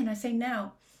well again I say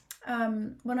now.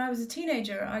 When I was a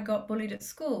teenager, I got bullied at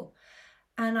school,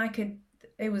 and I could.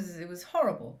 It was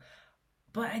horrible.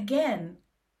 But again,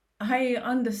 I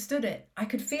understood it. I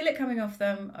could feel it coming off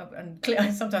them, and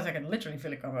sometimes I can literally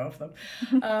feel it coming off them.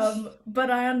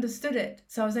 But I understood it,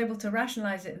 so I was able to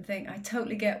rationalize it and think, I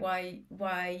totally get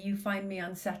why you find me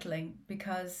unsettling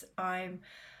because I'm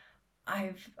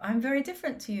very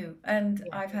different to you, and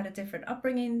Yeah. I've had a different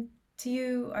upbringing to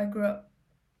you. I grew up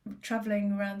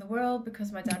traveling around the world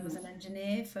because my dad was Mhm. an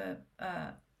engineer for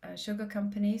a sugar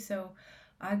company, so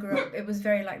I grew up. It was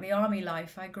very like the army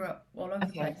life. I grew up all over the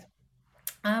Okay. place.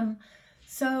 Um,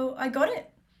 so I got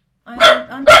it. I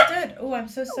understood. Oh, I'm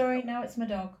so sorry. Now it's my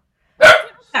dog.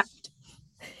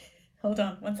 Hold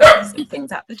on, one second.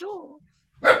 Something's at the door.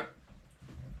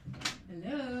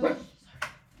 Hello.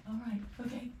 All right.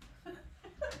 Okay.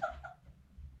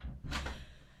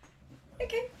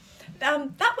 Okay.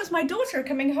 That was my daughter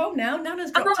coming home now.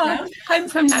 Nana's dropped Ah, down. home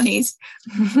from nannies.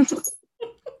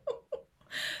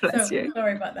 Bless So you.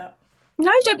 sorry about that.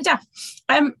 No, don't be daft.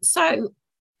 So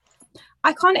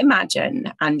I can't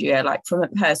imagine, Andrea, like from a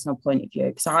personal point of view,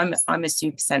 because I'm a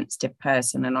super sensitive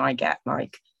person and I get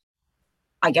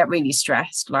really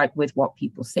stressed like with what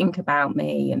people think about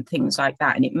me and things like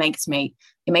that. And it makes me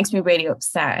really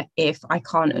upset if I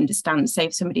can't understand, say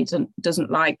if somebody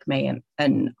doesn't like me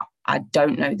and I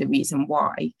don't know the reason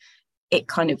why, it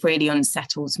kind of really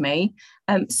unsettles me.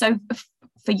 So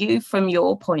for you, from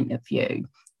your point of view,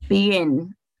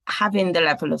 being having the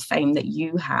level of fame that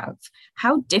you have,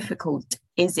 how difficult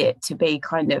is it to be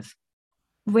kind of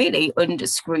really under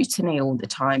scrutiny all the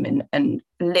time and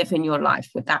living your life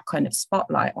with that kind of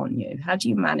spotlight on you? How do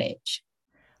you manage?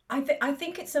 I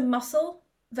think it's a muscle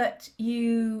that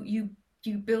you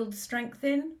build strength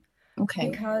in Okay.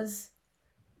 because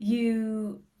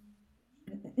you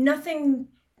nothing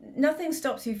nothing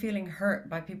stops you feeling hurt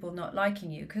by people not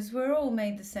liking you because we're all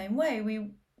made the same way.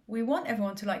 We want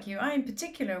everyone to like you. I in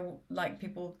particular like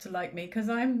people to like me because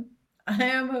I am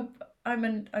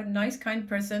a nice kind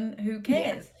person who Yeah.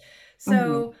 cares. Hmm.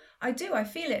 So I do. I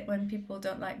feel it when people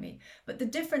don't like me. But the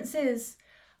difference is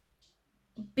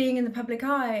being in the public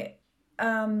eye,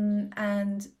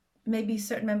 and maybe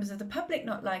certain members of the public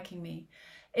not liking me,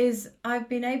 is I've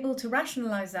been able to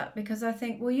rationalize that because I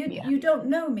think, well, you Yeah. you don't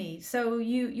know me, so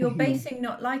you're Hmm. basing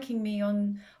not liking me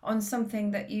on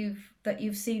something that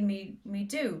you've seen me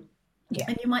do, Yeah.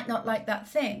 and you might not like that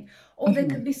thing, or there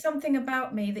Hmm. could be something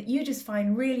about me that you just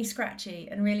find really scratchy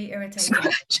and really irritating.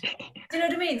 Scratchy. Do you know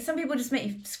what I mean? Some people just make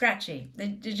you scratchy. They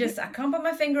just, I can't put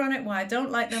my finger on it why I don't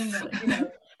like them,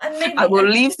 and I maybe, will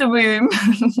and leave the room.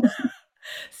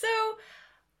 so,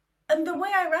 and the way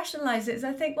I rationalize it is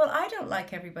I think, well, I don't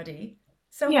like everybody.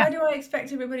 So Yeah. why do I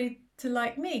expect everybody to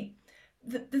like me?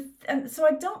 And so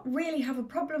I don't really have a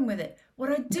problem with it.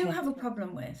 What I do Okay. have a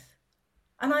problem with,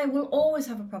 and I will always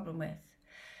have a problem with,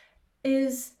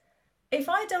 is if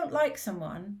I don't like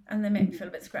someone and they make me Mhm. feel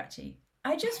a bit scratchy,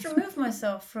 I just remove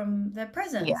myself from their Yeah.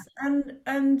 presence.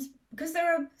 And because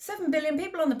there are 7 billion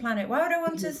people on the planet, why would I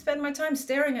want to Mhm. spend my time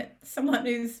staring at someone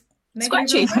who's making me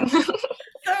feel Scratchy. scratchy?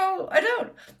 So I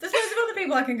don't. There's loads of other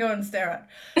people I can go and stare at.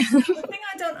 The thing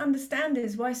I don't understand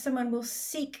is why someone will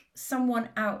seek someone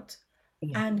out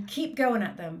Yeah. and keep going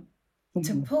at them,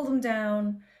 to Hmm. pull them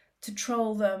down, to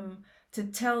troll them, to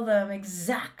tell them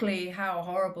exactly how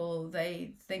horrible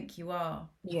they think you are.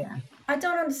 Yeah. I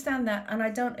don't understand that and I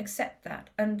don't accept that.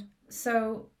 And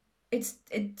so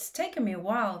it's taken me a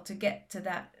while to get to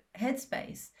that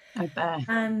headspace. I bet.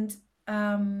 And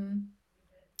um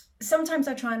sometimes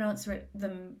I try and answer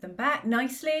them back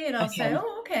nicely, and I'll say, Okay.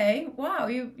 "Oh, okay, wow,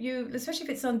 you," especially if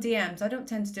it's on DMs. I don't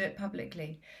tend to do it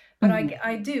publicly, but Hmm.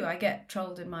 I get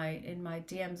trolled in my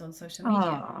DMs on social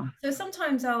media. Oh. So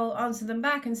sometimes I'll answer them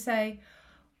back and say,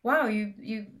 "Wow,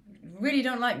 you really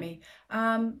don't like me."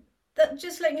 That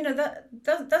just let you know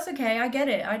that's okay. I get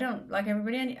it. I don't like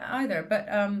everybody either, but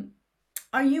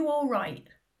are you all right?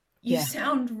 You Yeah.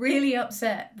 sound really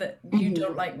upset that you Hmm.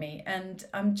 don't like me, and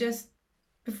I'm just,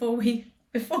 before we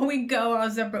go our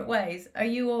separate ways, are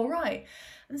you all right?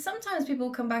 And sometimes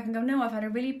people come back and go, no, I've had a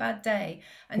really bad day,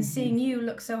 and Hmm. seeing you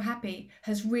look so happy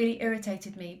has really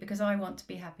irritated me because I want to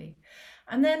be happy.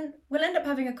 And then we'll end up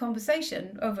having a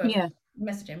conversation over Yeah.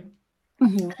 messaging,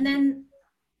 Hmm. and then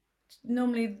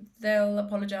normally they'll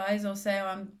apologize or say, oh,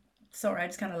 I'm sorry, I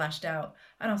just kind of lashed out,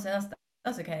 and I'll say,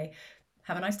 that's okay,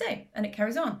 have a nice day, and it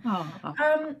carries on. Oh.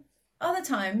 um Other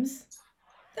times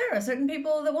there are certain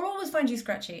people that will always find you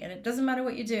scratchy, and it doesn't matter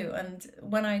what you do. And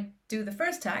when I do the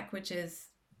first tack, which is,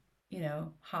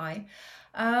 hi,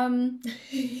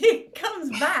 he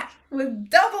comes back with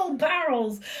double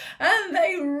barrels, and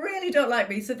they really don't like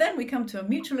me. So then we come to a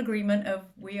mutual agreement of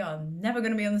we are never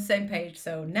going to be on the same page.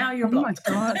 So now you're Oh my blocked.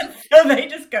 God. So they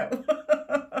just go.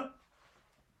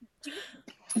 Do you,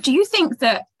 do you think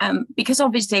that because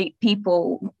obviously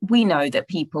we know that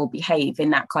people behave in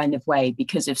that kind of way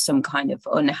because of some kind of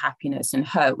unhappiness and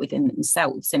hurt within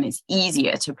themselves, and it's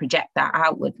easier to project that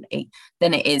outwardly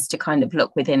than it is to kind of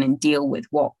look within and deal with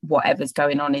whatever's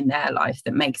going on in their life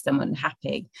that makes them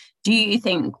unhappy? Do you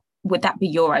think, would that be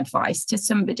your advice to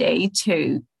somebody,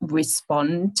 to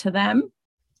respond to them?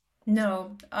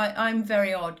 No, I'm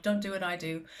very odd. Don't do what I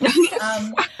do.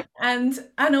 Um, and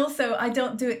also I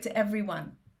don't do it to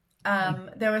everyone.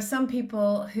 There are some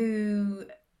people who,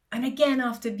 and again,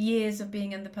 after years of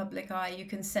being in the public eye, you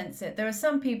can sense it. There are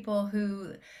some people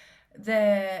who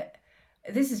they're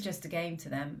this is just a game to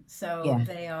them. So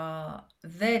Yeah.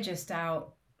 they're just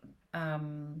out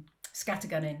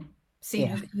scattergunning, seeing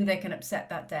Yeah. who they can upset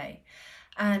that day,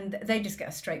 and they just get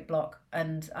a straight block,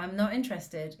 and I'm not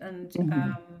interested. And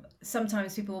Hmm.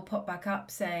 sometimes people will pop back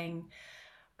up saying,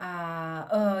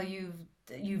 oh,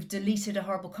 you've deleted a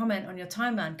horrible comment on your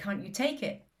timeline, can't you take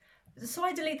it? So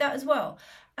I delete that as well.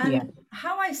 Yeah. And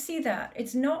how I see that,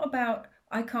 it's not about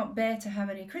I can't bear to have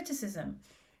any criticism.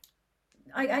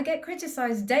 I get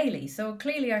criticized daily, so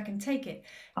clearly I can take it.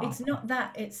 It's Oh. not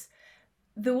that. It's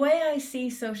the way I see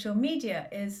social media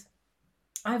is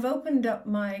I've opened up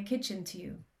my kitchen to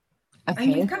you,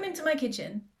 and you've Okay. come into my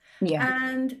kitchen, Yeah.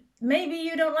 and maybe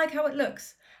you don't like how it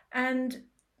looks, and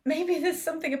maybe there's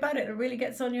something about it that really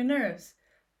gets on your nerves.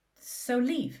 So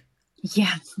leave.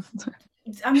 Yeah.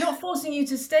 I'm not forcing you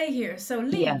to stay here, so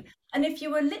Yeah. leave. And if you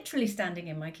were literally standing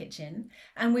in my kitchen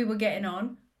and we were getting on,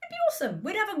 it'd be awesome.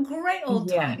 We'd have a great old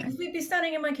time Yeah. because we'd be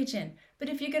standing in my kitchen. But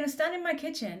if you're going to stand in my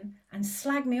kitchen and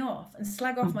slag me off and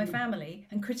slag off my Mhm. family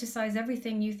and criticize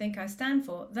everything you think I stand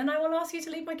for, then I will ask you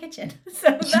to leave my kitchen. So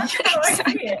that's how I see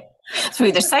Exactly. it.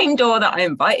 Through the same door that I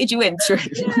invited you in through.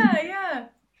 Yeah, yeah.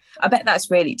 I bet that's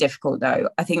really difficult, though.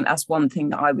 I think that's one thing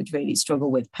that I would really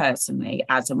struggle with personally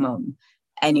as a mum.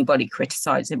 Anybody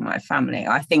criticizing my family,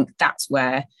 I think that's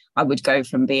where I would go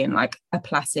from being like a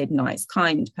placid, nice,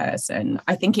 kind person.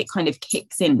 I think it kind of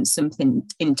kicks in something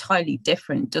entirely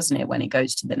different, doesn't it, when it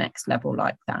goes to the next level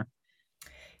like that?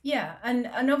 Yeah, and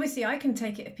obviously I can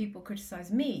take it if people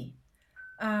criticize me.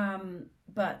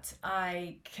 But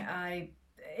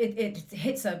it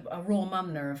hits a raw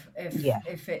mum nerve Yeah,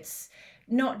 if it's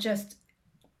not just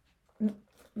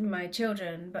my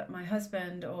children, but my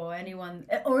husband or anyone,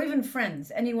 or even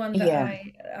friends, anyone yeah,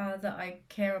 that I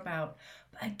care about.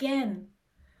 But again,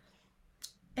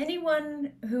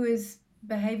 anyone who is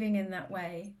behaving in that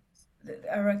way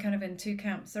are kind of in two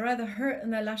camps. They're either hurt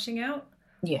and they're lashing out,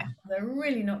 yeah, or they're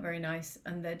really not very nice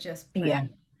and they're just yeah, playing.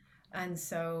 And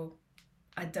so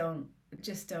I don't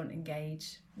just don't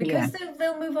engage yeah. because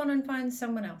they'll move on and find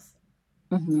someone else,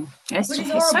 Hmm. which is It's so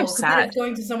horrible because then sad. it's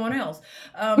going to someone else.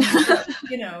 But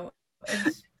you know,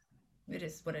 it's it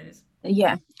is what it is.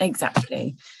 Yeah,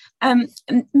 exactly.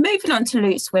 Moving on to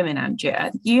Loose Women,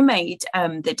 Andrea, you made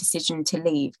the decision to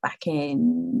leave back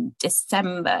in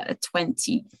December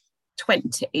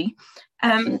 2020.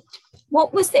 Um,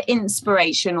 what was the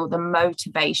inspiration or the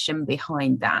motivation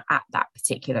behind that at that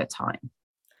particular time?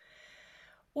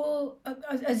 Well,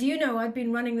 as you know, I'd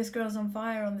been running this Girls on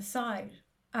Fire on the side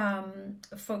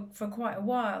for quite a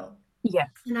while, Yeah.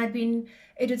 and I'd been.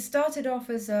 It had started off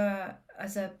as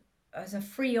a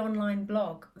free online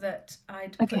blog that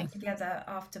I'd Okay. put together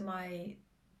after my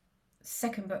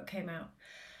second book came out.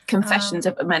 Confessions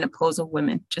of a Menopausal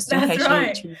Woman, just in That's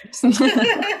case you need right.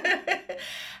 to.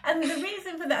 And the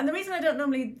reason for that, and the reason I don't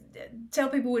normally tell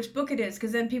people which book it is,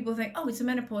 because then people think, oh, it's a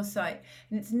menopause site,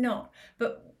 and it's not.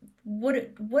 But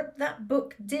what that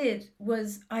book did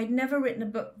was I'd never written a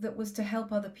book that was to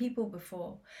help other people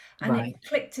before, and Right. it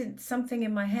clicked in something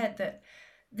in my head that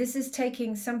this is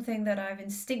taking something that I've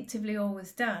instinctively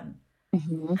always done,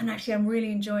 Hmm. and actually I'm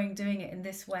really enjoying doing it in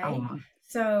this way. Oh,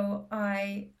 So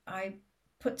I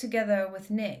put together with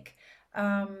Nick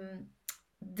um,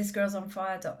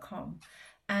 thisgirlsonfire.com,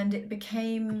 and it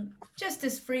became just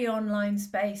this free online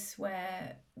space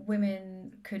where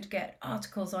women could get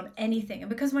articles on anything. And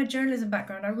because my journalism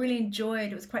background, I really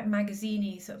enjoyed it. Was quite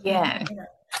magaziney, sort of paper, yeah. you know.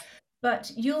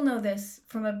 But you'll know this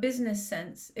from a business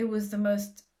sense, it was the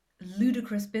most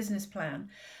ludicrous business plan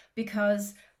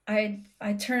because I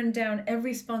turned down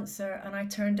every sponsor and I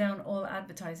turned down all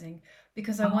advertising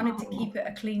because I wanted to Oh, keep it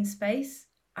a clean space.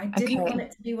 I didn't want okay.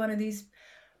 it to be one of these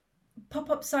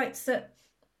pop-up sites that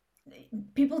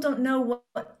people don't know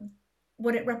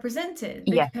what it represented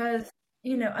Yeah. because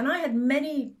you know, and I had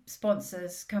many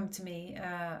sponsors come to me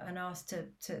and asked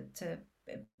to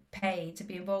pay to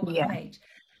be involved with the Yeah. page,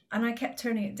 and I kept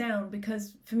turning it down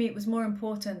because for me it was more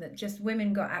important that just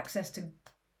women got access to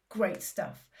great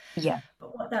stuff. Yeah.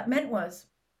 But what that meant was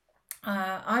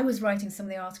I was writing some of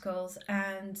the articles,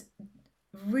 and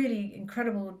really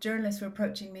incredible journalists were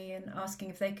approaching me and asking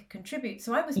if they could contribute.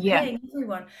 So I was Yeah. paying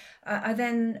everyone. I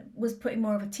then was putting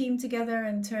more of a team together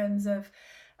in terms of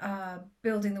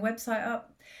building the website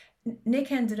up.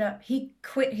 Nick ended up, he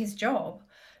quit his job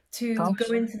to go Gosh.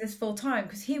 into this full time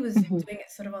because he was Hmm. doing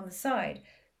it sort of on the side.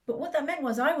 But what that meant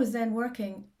was I was then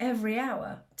working every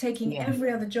hour, taking Yeah.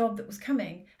 every other job that was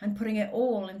coming and putting it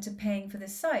all into paying for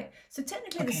this site. So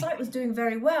technically the Okay. site was doing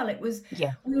very well. It was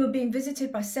Yeah. We were being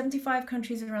visited by 75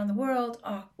 countries around the world.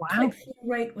 Our Wow. click-through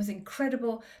rate was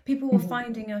incredible. People were Hmm.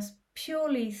 finding us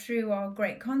purely through our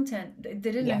great content. They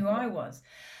didn't know Yeah. who I was.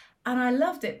 And I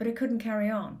loved it, but I couldn't carry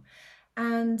on.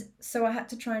 And so I had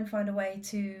to try and find a way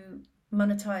to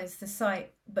monetize the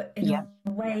site, but in Yeah.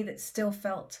 a way that still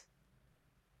felt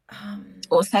um,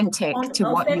 Authentic to what you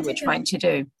were authentic and trying to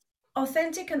do.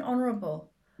 honorable.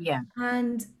 Yeah.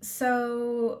 And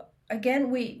so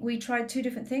again, we tried two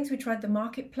different things. We tried the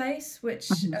marketplace, which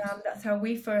Hmm. that's how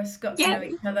we first got to Yeah. know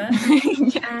each other.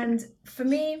 Yeah. And for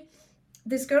me,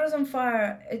 this Girl is on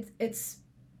Fire. It's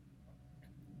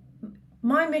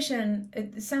my mission.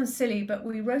 It sounds silly, but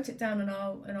we wrote it down in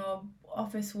our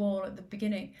office wall at the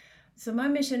beginning. So my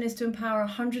mission is to empower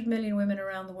 100 million women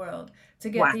around the world to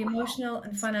get Wow. the emotional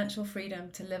and financial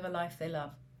freedom to live a life they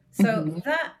love. So Hmm.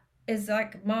 that is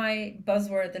like my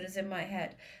buzzword that is in my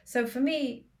head. So for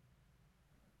me,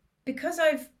 because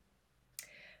I've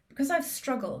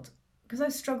struggled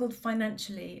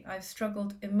financially, I've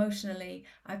struggled emotionally,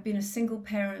 I've been a single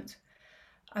parent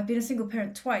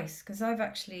twice because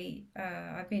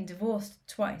I've been divorced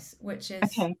twice, which is,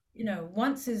 Okay. you know,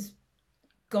 once is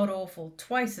god awful,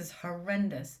 twice is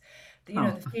horrendous. You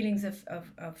know, Oh, the feelings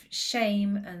of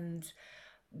shame and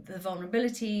the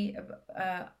vulnerability.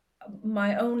 Uh,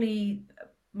 my only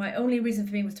my only reason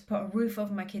for me was to put a roof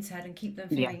over my kids' head and keep them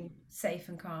yeah. feeling safe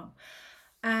and calm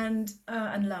and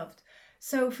loved.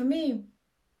 So for me,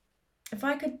 if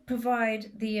I could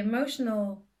provide the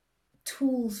emotional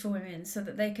tools for women so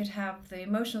that they could have the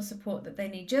emotional support that they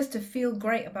need just to feel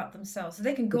great about themselves, so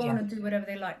they can go on Yeah. and do whatever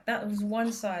they like. That was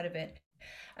one side of it.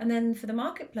 And then for the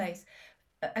marketplace,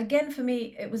 again, for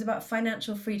me, it was about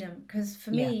financial freedom. Because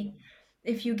for Yeah. me,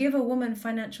 if you give a woman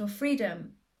financial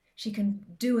freedom, she can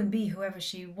do and be whoever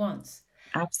she wants.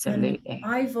 And Absolutely.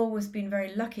 I've always been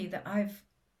very lucky that I've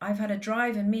had a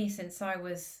drive in me since I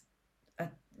was a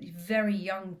very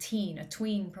young teen, a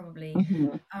tween probably,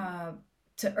 Hmm. uh,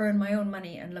 to earn my own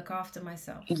money and look after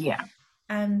myself. Yeah.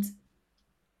 And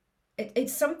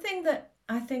it's something that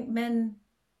I think men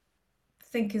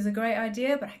think is a great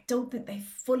idea, but I don't think they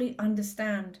fully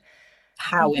understand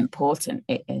How the important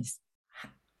it is.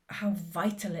 how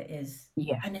vital it is.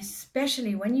 Yeah. And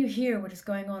especially when you hear what is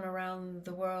going on around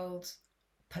the world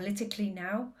politically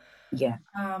now, Yeah.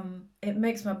 it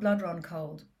makes my blood run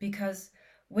cold because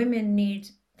women need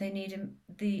they need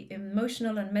the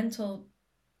emotional and mental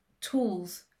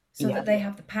tools so Yeah. that they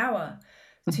have the power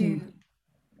Hmm. to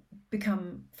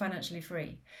become financially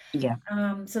free, Yeah.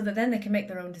 so that then they can make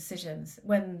their own decisions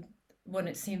when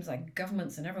it seems like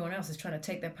governments and everyone else is trying to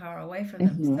take their power away from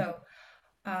them. Hmm. So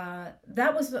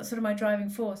that was sort of my driving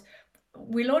force.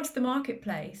 We launched the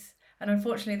marketplace, and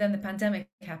unfortunately, then the pandemic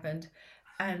happened,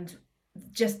 and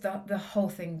just the whole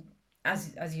thing,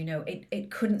 as you know, it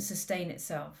couldn't sustain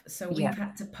itself. So Yeah. we've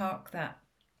had to park that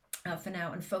for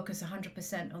now and focus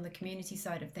 100% on the community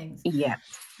side of things. Yeah.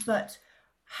 But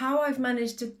how I've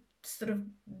managed to sort of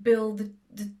build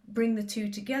bring the two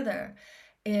together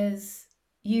is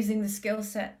using the skill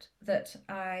set that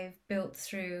I've built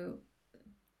through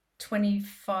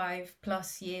 25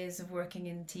 plus years of working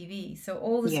in TV. So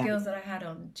all the Yeah. skills that I had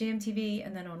on GMTV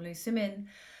and then on Lou Simin,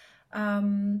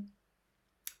 um,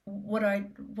 what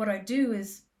I do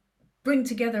is bring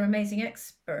together amazing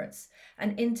experts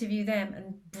and interview them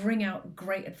and bring out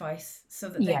great advice so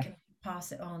that they Yeah. can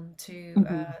pass it on Hmm.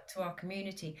 to our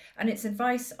community. And it's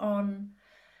advice on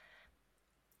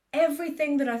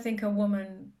everything that I think a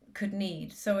woman could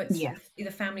need. So it's Yeah. either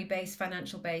family based,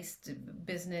 financial based,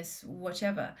 business,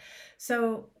 whatever.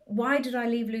 So why did I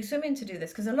leave Loose Women to do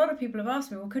this? Because a lot of people have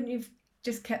asked me, well, couldn't you have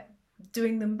just kept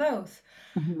doing them both?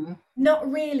 Hmm. Not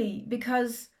really,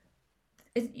 because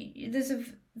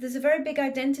there's a very big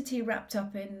identity wrapped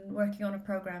up in working on a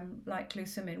program like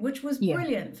Loose Women, which was Yeah.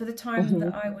 brilliant for the time Hmm.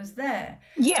 that I was there.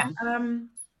 Yeah. Um,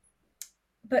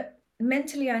 but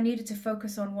mentally, I needed to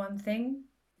focus on one thing,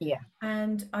 Yeah.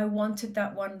 and I wanted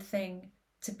that one thing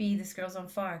to be this Girls on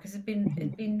Fire, because Hmm.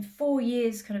 it'd been 4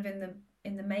 years kind of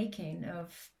in the making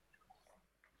of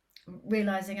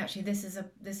realizing actually this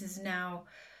is now,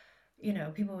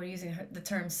 people were using the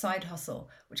term side hustle,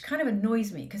 which kind of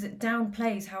annoys me because it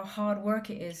downplays how hard work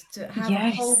it is to have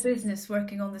a whole Yes. business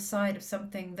working on the side of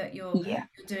something that Yeah.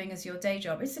 you're doing as your day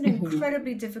job. It's an Hmm.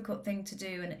 incredibly difficult thing to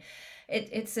do, and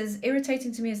it's as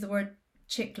irritating to me as the word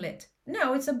chick lit.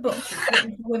 No, it's a book that's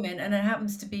written for women, and it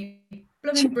happens to be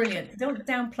blooming brilliant. Don't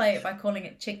downplay it by calling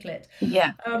it chick lit.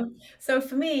 Yeah. So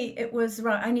for me, it was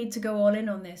right. I need to go all in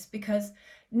on this because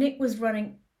Nick was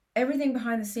running everything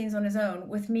behind the scenes on his own,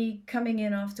 with me coming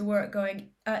in after work going,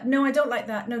 no, I don't like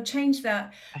that. No, change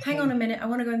that. Hang on a Okay. minute. I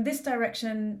want to go in this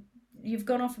direction. You've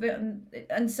gone off a bit.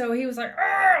 And so he was like,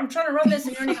 I'm trying to run this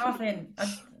and you're only half in.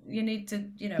 You need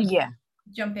to, Yeah.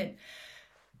 jump in.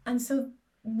 And so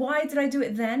why did I do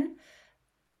it then?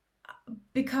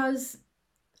 Because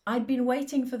I'd been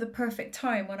waiting for the perfect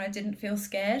time when I didn't feel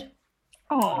scared.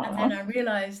 And then Oh, I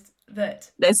realized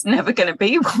that there's never going to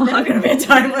be there's never one. going to be a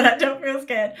time when I don't feel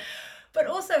scared. But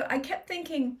also, I kept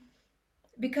thinking,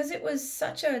 because it was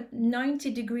such a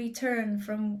 90-degree turn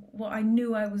from what I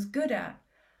knew I was good at,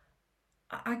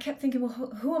 I kept thinking, well,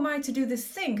 who am I to do this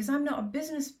thing? Because I'm not a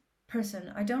business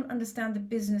person. I don't understand the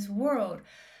business world.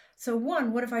 So,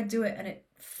 one, what if I do it and it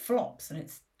flops and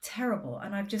it's terrible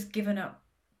and I've just given up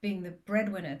being the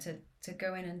breadwinner to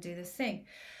go in and do this thing?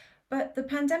 But the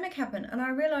pandemic happened and I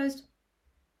realized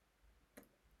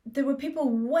there were people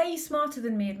way smarter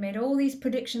than me had made all these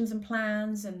predictions and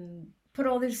plans and put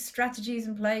all these strategies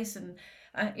in place and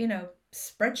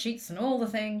spreadsheets and all the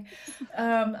thing.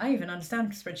 I even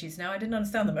understand spreadsheets now. I didn't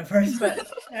understand them at first, but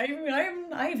I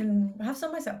even have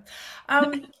some myself.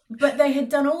 But they had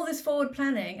done all this forward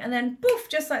planning, and then poof,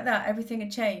 just like that, everything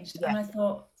had changed. Yeah. And I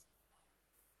thought,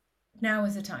 now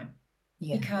is the time,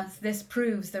 Yeah. because this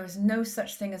proves there is no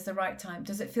such thing as the right time.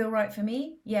 Does it feel right for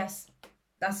me? Yes,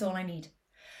 that's all I need.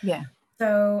 Yeah.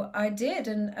 So I did,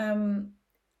 and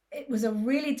it was a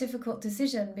really difficult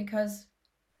decision because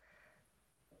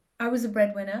I was a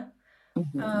breadwinner.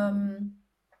 Hmm. Um,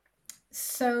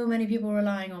 so many people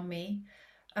relying on me.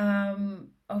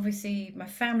 obviously my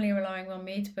family relying on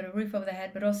me to put a roof over their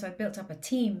head, but also I built up a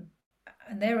team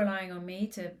and they're relying on me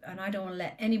to, and I don't want to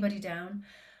let anybody down.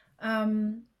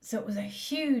 So it was a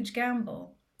huge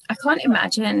gamble. I can't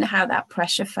imagine how that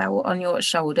pressure fell on your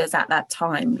shoulders at that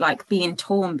time, like being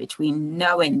torn between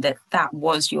knowing that that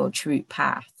was your true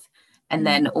path and Mm.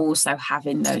 then also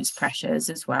having those pressures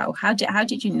as well. How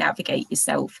did you navigate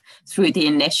yourself through the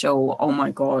initial, oh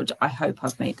my God, I hope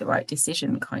I've made the right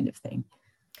decision kind of thing?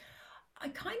 I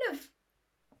kind of,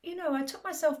 I took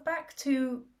myself back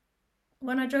to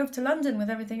when I drove to London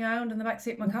with everything I owned in the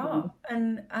backseat of my Mhm. car,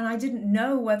 and I didn't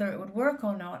know whether it would work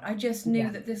or not. I just knew Yeah,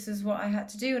 that this is what I had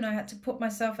to do, and I had to put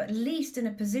myself at least in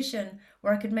a position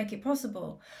where I could make it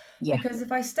possible. yeah. Because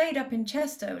if I stayed up in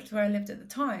Chester, which is where I lived at the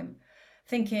time,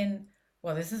 thinking,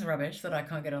 well, this is rubbish that I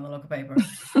can't get on the local paper.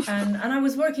 And I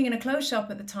was working in a clothes shop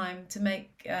at the time to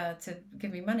make to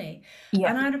give me money, Yeah.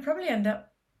 and I'd probably end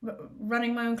up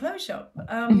running my own clothes shop,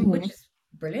 which Hmm. is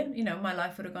brilliant. My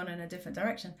life would have gone in a different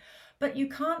direction. But you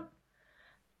can't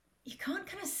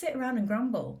kind of sit around and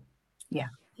grumble. Yeah.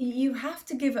 You have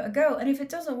to give it a go. And if it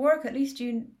doesn't work, at least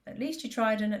you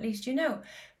tried and at least you know.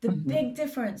 The Hmm. big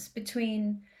difference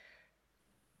between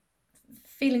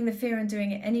feeling the fear and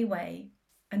doing it anyway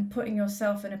and putting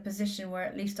yourself in a position where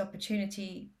at least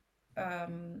opportunity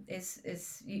is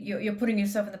you're putting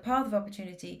yourself in the path of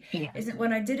opportunity Yeah. is that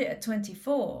when I did it at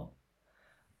 24,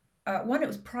 one, it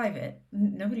was private.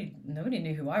 Nobody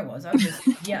knew who I was. I was just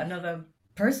another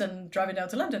person driving down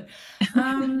to London.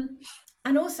 Um,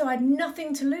 and also, I had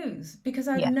nothing to lose because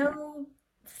I had Yeah. no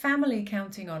family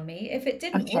counting on me. If it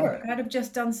didn't Okay. work, I'd have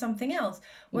just done something else. Yeah.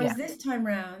 Whereas this time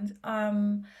round,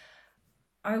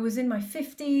 I was in my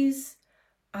 50s.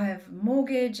 I have a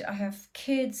mortgage, I have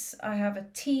kids, I have a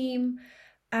team,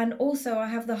 and also I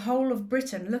have the whole of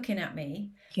Britain looking at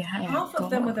me, Yeah. half of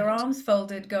them with God. their arms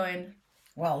folded, going,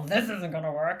 well, this isn't going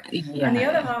to work. And the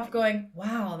other Yeah. half going,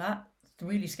 wow, that's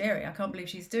really scary. I can't believe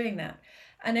she's doing that.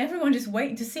 And everyone just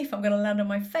waiting to see if I'm going to land on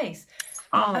my face.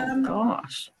 Oh Um,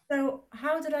 gosh. so,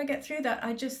 how did I get through that?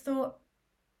 I just thought,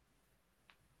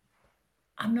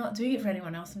 I'm not doing it for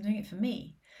anyone else, I'm doing it for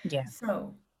me. Yeah.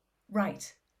 So,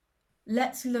 right,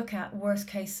 let's look at worst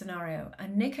case scenario.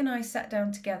 And Nick and I sat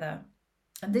down together.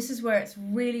 And this is where it's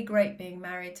really great being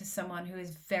married to someone who is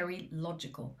very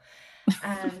logical.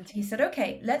 And he said,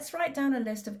 okay, let's write down a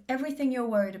list of everything you're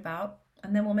worried about,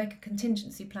 and then we'll make a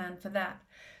contingency plan for that. Okay.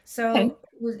 So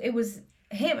it was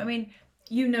him. I mean,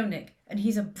 Nick, and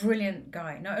he's a brilliant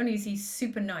guy. Not only is he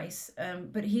super nice,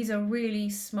 but he's a really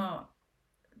smart,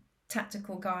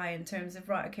 tactical guy in terms of,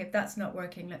 right, okay, if that's not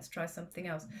working, let's try something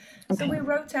else. So Okay. we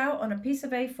wrote out on a piece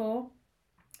of A4,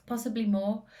 possibly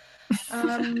more.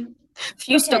 Um,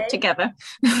 Few stuck okay, together.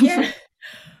 yeah,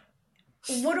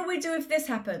 what do we do if this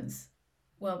happens?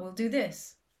 Well, we'll do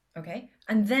this. Okay.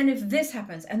 And then if this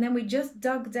happens, and then we just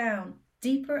dug down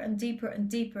deeper and deeper and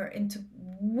deeper into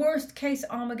worst case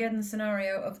Armageddon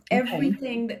scenario of Okay.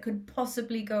 everything that could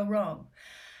possibly go wrong.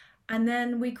 And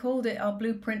then we called it our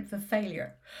blueprint for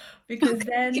failure because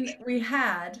then we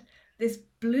had this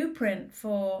blueprint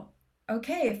for,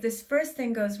 okay, if this first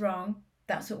thing goes wrong,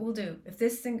 that's what we'll do. If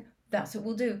this thing, that's what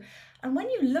we'll do. And when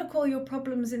you look all your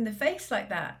problems in the face like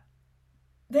that,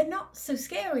 they're not so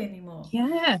scary anymore.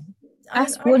 Yeah. I,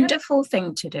 That's I had, wonderful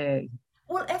thing to do.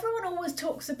 well, everyone always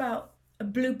talks about a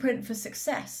blueprint for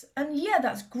success. And yeah,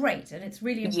 that's great. And it's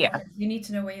really Yeah. important. You need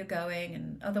to know where you're going.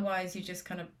 And otherwise, you're just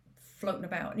kind of floating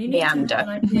about. And you need to have Meander. an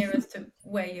idea as to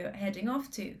where you're heading off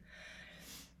to.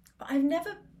 But I've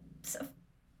never sort of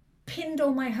pinned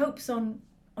all my hopes on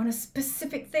a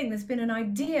specific thing. There's been an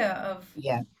idea of,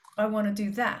 Yeah. I want to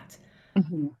do that.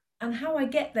 Hmm. And how I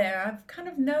get there, I've kind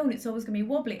of known it's always going to be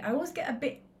wobbly. I always get a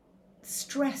bit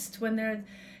stressed when they're,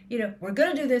 we're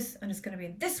going to do this and it's going to be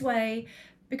in this way,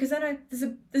 because then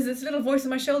there's this little voice on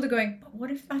my shoulder going, but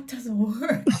what if that doesn't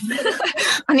work?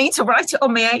 I need to write it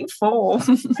on my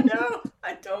A4. I know,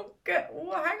 I don't get,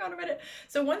 well, hang on a minute.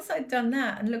 So once I'd done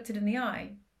that and looked it in the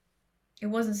eye, it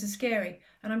wasn't so scary.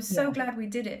 And I'm so Yeah. glad we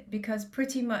did it because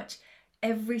pretty much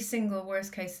every single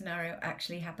worst case scenario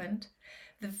actually happened.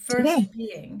 The Okay. first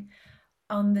being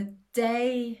on the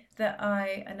day that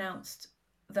I announced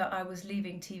that I was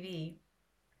leaving TV,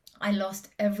 I lost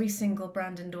every single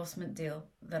brand endorsement deal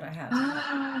that I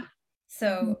had.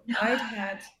 So I'd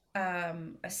had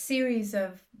a series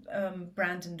of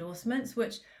brand endorsements,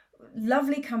 which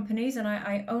lovely companies, and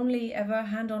I only ever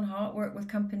hand on heart work with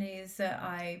companies that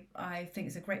I think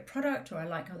is a great product or I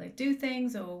like how they do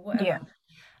things or Yeah. whatever.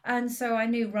 And so I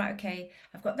knew, right, okay,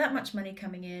 I've got that much money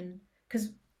coming in because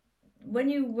when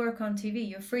you work on TV,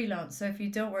 you're freelance. So if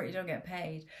you don't work, you don't get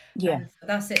paid. Yeah. And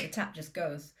that's it, the tap just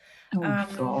goes. Oh my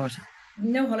Um, God.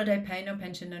 No holiday pay, no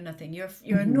pension, no nothing. You're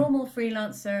a Hmm. normal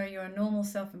freelancer, you're a normal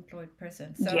self-employed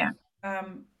person. So Yeah.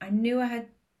 I knew I had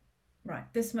right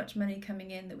this much money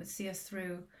coming in that would see us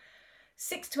through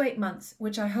 6 to 8 months,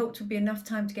 which I hoped would be enough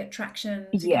time to get traction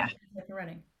to get Yeah. things up and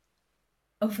running.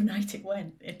 Overnight it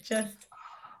went. It just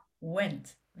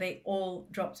went. They all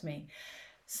dropped me.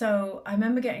 So I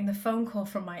remember getting the phone call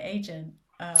from my agent.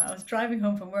 I was driving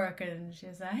home from work and she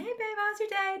was like, "Hey babe, how's your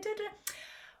day?" Da, da.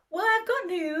 Well, I've got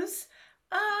news.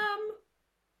 Um,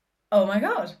 oh my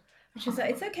God. And she was like,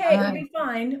 "It's okay, it'll Oh, be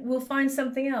fine. We'll find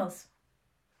something else."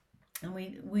 And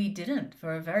we didn't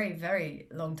for a very, very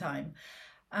long time.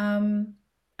 Um,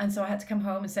 and so I had to come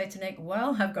home and say to Nick,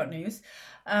 "Well, I've got news.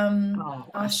 oh,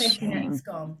 what Our a safety net is shame.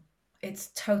 gone. It's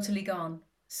totally gone.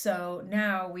 So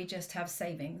now we just have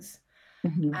savings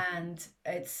Hmm. and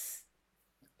it's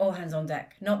all hands on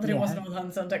deck. Not that it Yeah. wasn't all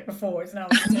hands on deck before, it's now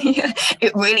all hands Yeah, on deck.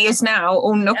 it really is now.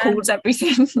 All And knuckles,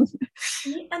 everything.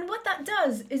 and what that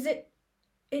does is it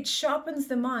sharpens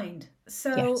the mind.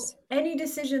 So Yes. any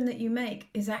decision that you make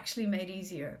is actually made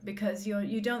easier because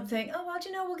you don't think, oh well, do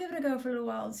you know, we'll give it a go for a little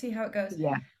while and see how it goes.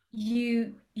 Yeah.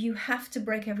 You have to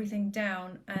break everything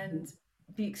down Hmm. and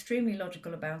be extremely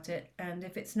logical about it. And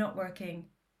if it's not working,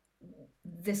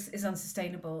 this is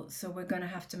unsustainable. So we're going to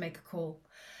have to make a call.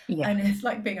 Yeah. And it's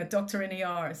like being a doctor in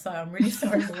ER. So I'm really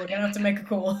sorry, but we're going to have to make a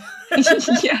call.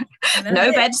 Yeah. And that's No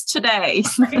it. beds today.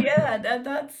 Yeah,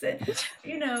 that's it.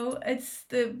 You know, it's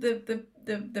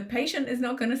the patient is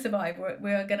not going to survive.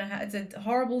 We're going to have, it's a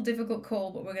horrible, difficult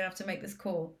call, but we're going to have to make this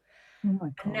call. Oh my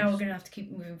And now we're gosh. going to have to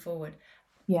keep moving forward.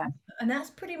 Yeah. And that's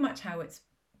pretty much how it's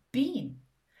been.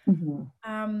 Hmm.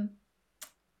 Um,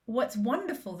 what's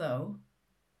wonderful though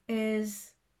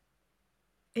is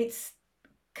it's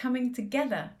coming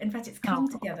together. In fact, it's come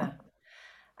Oh. together.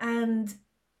 And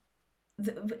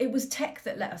it was tech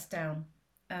that let us down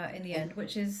in the end,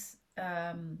 which is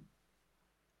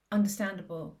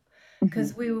understandable Hmm.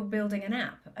 because we were building an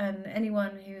app, and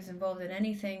anyone who's involved in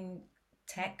anything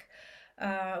tech,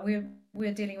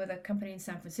 we're dealing with a company in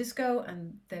San Francisco,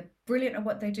 and they're brilliant at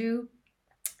what they do.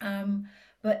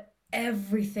 But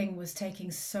everything was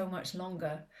taking so much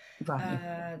longer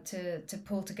Right. to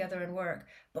pull together and work.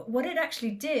 But what it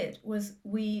actually did was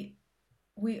we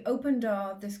opened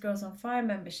our This Girls on Fire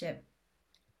membership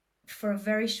for a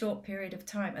very short period of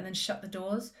time and then shut the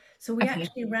doors. So we Okay.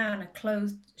 actually ran a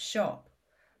closed shop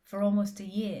for almost a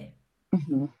year.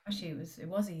 Hmm. Actually, it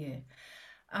was a year.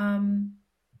 Um,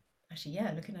 actually,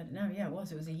 yeah, looking at it now, yeah, it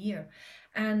was a year,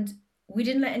 and we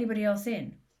didn't let anybody else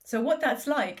in. So what that's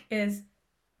like is,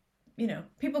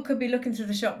 people could be looking through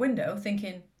the shop window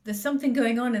thinking there's something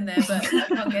going on in there, but I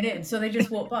can't get in, so they just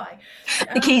walk by.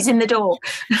 The Um, keys in the door.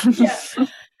 yeah.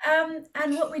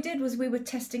 And what we did was we were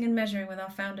testing and measuring with our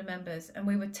founder members, and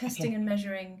we were testing Okay. and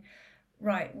measuring.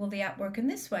 Right, will the app work in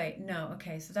this way? No,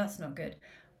 okay, so that's not good.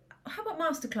 How about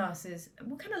masterclasses?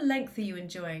 What kind of length are you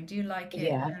enjoying? Do you like it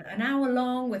Yeah. an hour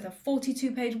long with a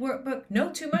 42-page workbook?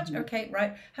 No, too much? Hmm. Okay,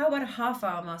 right. How about a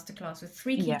half-hour masterclass with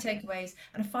three key Yeah. takeaways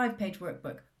and a 5-page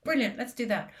workbook? Brilliant, let's do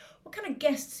that. What kind of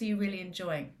guests are you really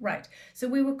enjoying? Right. So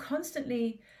we were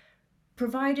constantly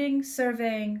providing,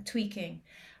 surveying, tweaking.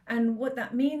 And what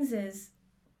that means is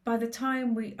by the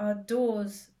time our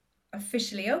doors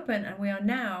officially open, and we are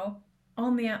now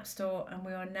on the App Store and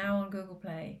we are now on Google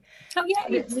Play, Oh,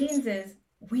 what yay. it means is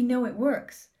we know it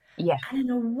works. Yeah. And in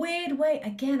a weird way,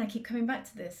 again, I keep coming back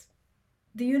to this,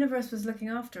 the universe was looking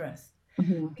after us.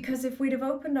 Hmm. Because if we'd have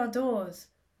opened our doors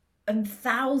and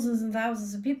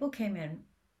thousands of people came in,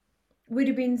 we'd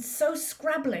have been so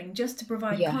scrabbling just to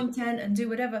provide Yeah. content and do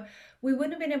whatever. We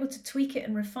wouldn't have been able to tweak it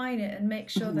and refine it and make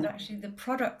sure that Hmm. actually the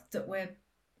product that we're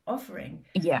offering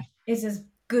Yeah. is as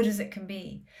good as it can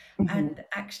be. Hmm. And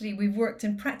actually, we've worked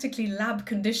in practically lab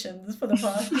conditions for the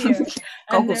past year.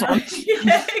 And Goggles now, on.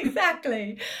 yeah,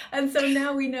 exactly. And so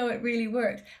now we know it really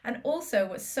worked. And also,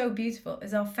 what's so beautiful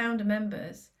is our founder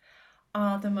members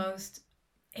are the most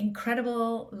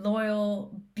incredible,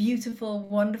 loyal, beautiful,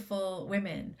 wonderful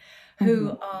women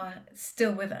who Hmm. are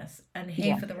still with us and here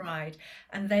Yeah. for the ride.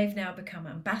 And they've now become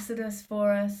ambassadors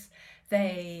for us.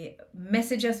 They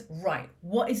message us, right,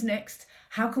 what is next?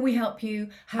 How can we help you?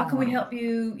 How can we Oh, help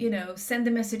you, send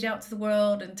a message out to the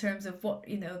world in terms of what,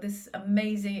 this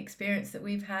amazing experience that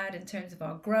we've had in terms of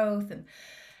our growth. And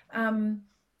um,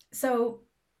 so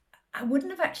I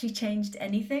wouldn't have actually changed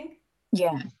anything.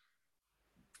 yeah.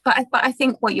 But I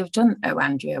think what you've done, though,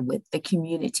 Andrea, with the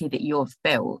community that you've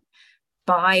built,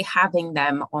 by having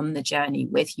them on the journey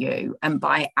with you and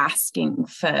by asking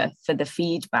for the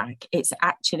feedback, it's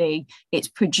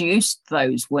produced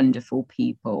those wonderful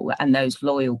people and those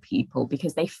loyal people,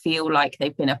 because they feel like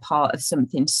they've been a part of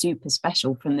something super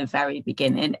special from the very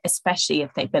beginning, especially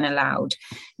if they've been allowed,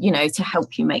 to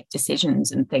help you make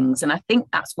decisions and things. And I think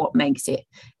that's what makes it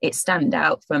stand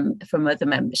out from other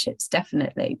memberships,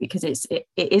 definitely, because it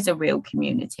is a real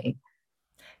community.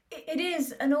 It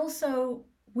is, and also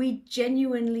we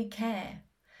genuinely care.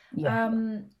 Yeah.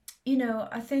 Um,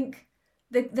 I think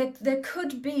that there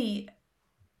could be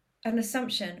an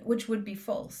assumption, which would be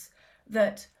false,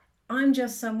 that I'm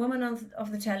just some woman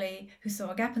of the telly who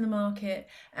saw a gap in the market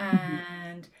Mhm.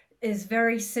 and is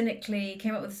very cynically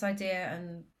came up with this idea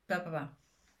and blah blah blah.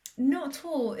 Not at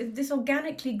all. This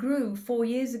organically grew 4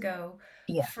 years ago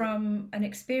Yeah. from an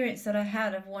experience that I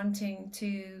had of wanting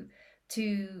to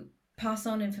pass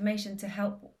on information to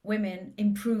help women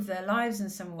improve their lives in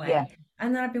some Yeah. way.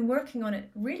 And then I've been working on it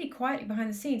really quietly behind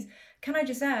the scenes. Can I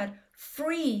just add,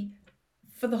 free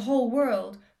for the whole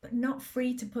world, but not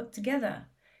free to put together.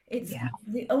 It's Yeah.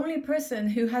 the only person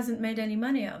who hasn't made any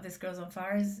money out of this Girls on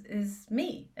Fire is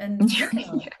me and working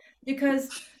on it, Yeah. because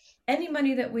any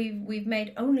money that we've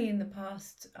made only in the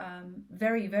past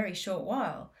very very short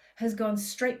while has gone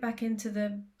straight back into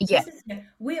the Yeah. business.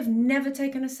 We have never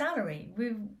taken a salary.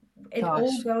 It all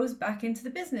Gosh. goes back into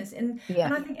the business, Yeah.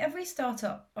 and I think every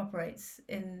startup operates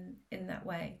in that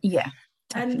way. Yeah.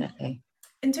 And Definitely.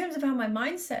 in terms of how my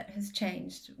mindset has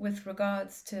changed with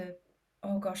regards to,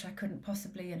 oh gosh, I couldn't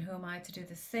possibly, and who am I to do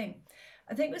this thing?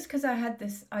 I think it was because I had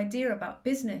this idea about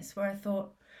business where I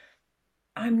thought,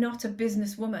 I'm not a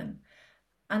businesswoman.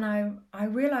 And I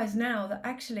realize now that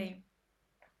actually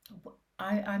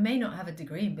I may not have a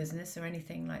degree in business or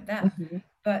anything like that, Hmm.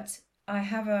 but I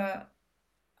have a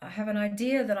I have an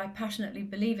idea that I passionately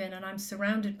believe in, and I'm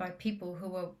surrounded by people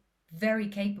who are very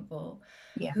capable,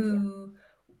 Yeah. who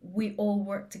we all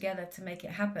work together to make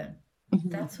it happen. Hmm.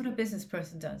 That's what a business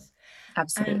person does. And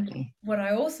Absolutely. what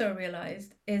I also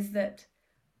realized is that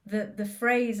the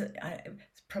phrase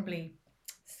it's probably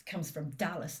comes from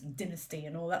Dallas and Dynasty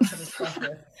and all that sort of stuff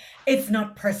with it's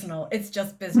not personal, it's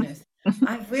just business.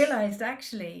 I've realized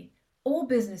actually all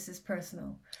business is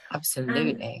personal. And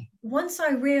Absolutely. once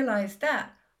I realized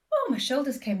that, oh, my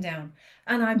shoulders came down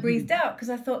and I breathed Hmm. out because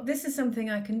I thought this is something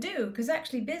I can do. Because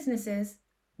actually, business is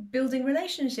building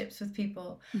relationships with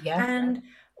people Yeah. and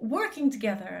working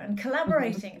together and Hmm.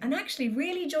 collaborating and actually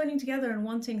really joining together and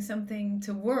wanting something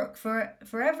to work for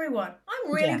everyone.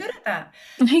 I'm really Yeah. good at that.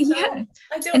 Yeah. So I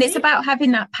And don't it's need. about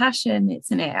having that passion,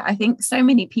 isn't it? I think so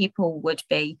many people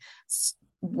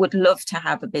would love to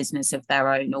have a business of their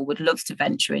own or would love to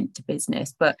venture into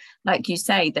business, but like you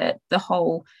say, that the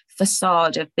whole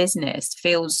facade of business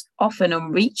feels often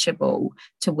unreachable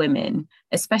to women,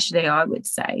 especially, I would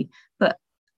say. But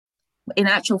in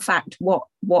actual fact,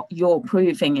 what you're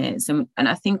proving is, and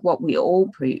I think what we all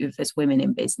prove as women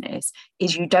in business,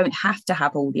 is you don't have to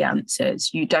have all the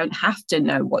answers. You don't have to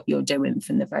know what you're doing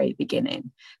from the very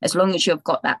beginning. As long as you've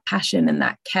got that passion and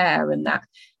that care and that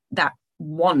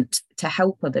want to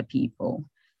help other people,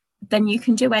 then you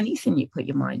can do anything you put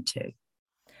your mind to.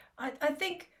 I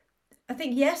think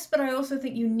yes, but I also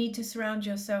think you need to surround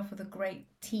yourself with a great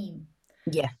team.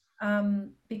 Yeah.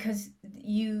 Because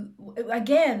you,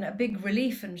 again, a big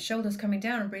relief and shoulders coming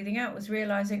down and breathing out was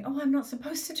realizing, oh, I'm not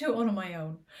supposed to do it all on my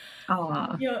own.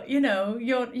 Oh.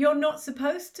 You're not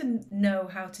supposed to know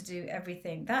how to do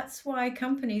everything. That's why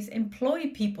companies employ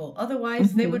people.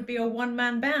 Otherwise, they Mm-hmm. would be a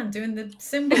one-man band doing the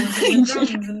cymbals and the drums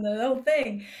and the whole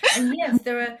thing. And yes,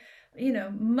 there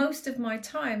are, most of my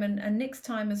time and Nick's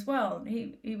time as well.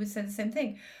 He would say the same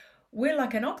thing. We're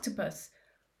like an octopus.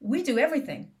 We do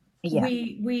everything. Yeah.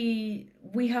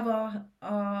 We have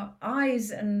our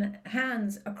eyes and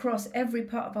hands across every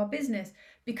part of our business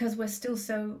because we're still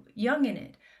so young in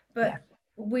it. Yeah. But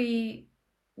we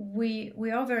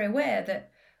we are very aware that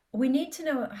we need to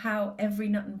know how every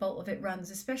nut and bolt of it runs,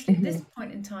 especially at this Mm-hmm.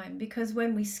 point in time, because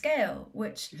when we scale,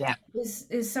 which Yeah.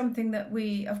 is something that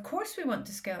we, of course, we want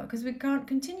to scale because we can't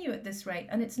continue at this rate,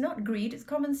 and it's not greed, it's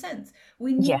common sense.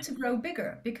 We Yeah. need to grow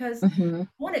bigger because Mm-hmm.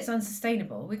 one, it's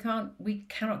unsustainable. We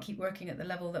cannot keep working at the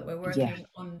level that we're Yeah. working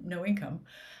on no income.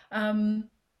 Um,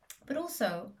 but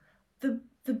also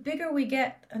the bigger we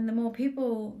get and the more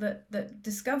people that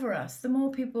discover us, the more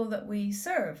people that we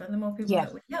serve and the more people Yeah.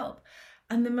 that we help.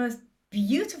 And the most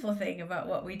beautiful thing about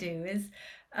what we do is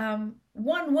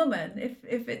one woman, if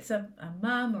it's a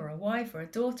mum or a wife or a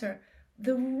daughter,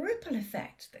 the ripple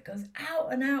effect that goes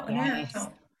out and out and Yes.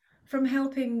 out from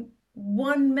helping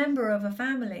one member of a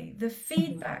family, the Mm-hmm.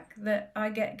 feedback that I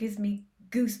get gives me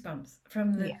goosebumps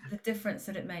from Yeah. the difference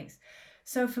that it makes.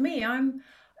 So for me, I'm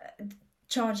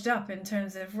charged up in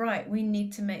terms of, right, we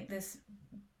need to make this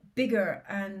bigger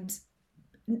and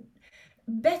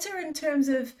better in terms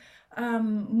of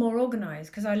more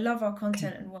organized, because I love our Okay.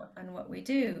 content and what we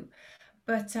do.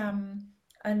 But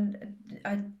and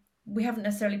I we haven't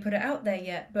necessarily put it out there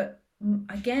yet, but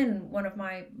again, one of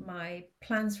my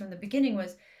plans from the beginning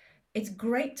was it's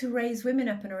great to raise women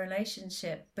up in a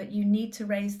relationship, but you need to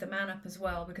raise the man up as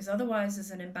well, because otherwise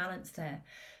there's an imbalance there.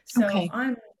 So Okay.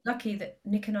 I'm lucky that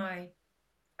Nick and I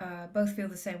both feel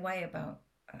the same way about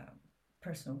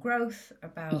personal growth, Yeah.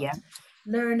 about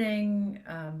learning,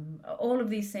 all of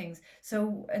these things.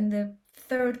 So in the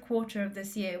third quarter of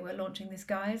this year, we're launching this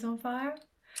Guy is on Fire.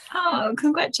 Oh,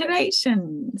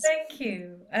 congratulations. Thank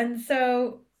you. And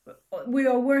so we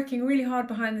are working really hard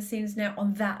behind the scenes now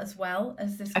on that as well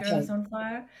as this Girl is Okay. on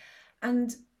Fire.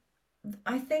 And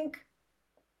I think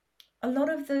a lot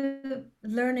of the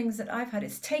learnings that I've had,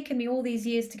 it's taken me all these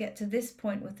years to get to this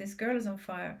point with this Girl is on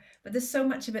Fire, but there's so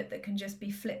much of it that can just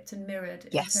be flipped and mirrored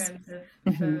in Yes. terms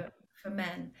of Hmm. for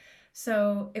men.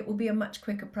 So it will be a much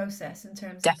quicker process in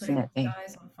terms of putting Definitely.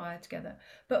 Guys on Fire together.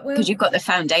 But Because we're you've got the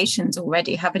foundations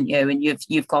already, haven't you? And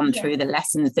you've gone yes. through the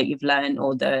lessons that you've learned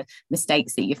or the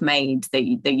mistakes that you've made that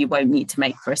you won't need to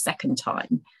make for a second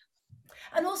time.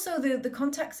 And also the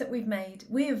contacts that we've made.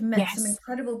 We have met some Yes.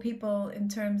 incredible people in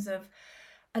terms of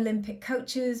Olympic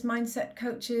coaches, mindset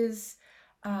coaches,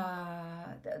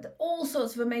 all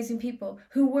sorts of amazing people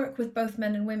who work with both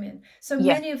men and women. So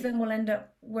Yeah. many of them will end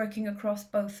up working across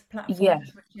both Yeah.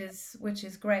 platforms, which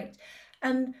is great.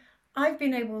 And I've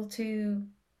been able to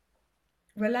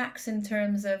relax in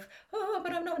terms of, oh,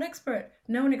 but I'm not an expert.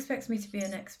 No one expects me to be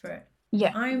an expert.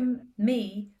 Yeah. I'm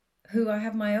me, who I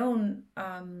have my own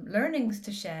learnings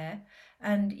to share.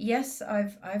 And yes,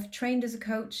 I've trained as a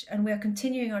coach, and we're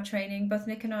continuing our training. Both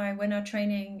Nick and I, we're now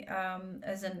training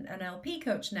as an LP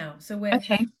coach now. So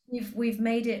Okay. we've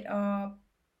made it our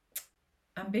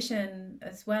ambition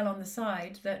as well on the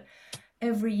side that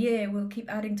every year we'll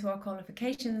keep adding to our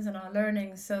qualifications and our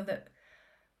learnings so that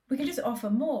we can just offer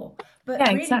more. But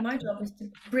Yeah, really, my exactly. job is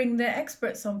to bring the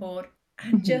experts on board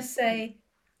and Mhm. just say,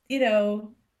 you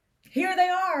know, here they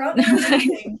are, aren't they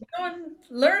amazing? Go and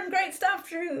learn great stuff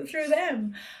through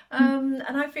them. And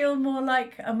I feel more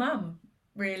like a mum,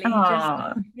 really, just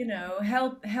Ah,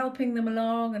 helping them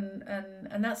along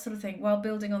and that sort of thing while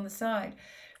building on the side.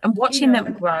 and You watching know, them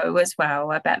and grow as well.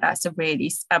 I bet that's a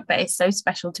really, I bet it's so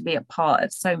special to be a part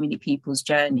of so many people's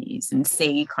journeys and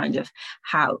see kind of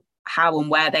how and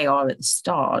where they are at the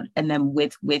start, and then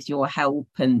with your help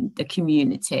and the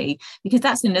community, because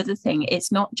that's another thing.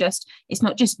 It's not just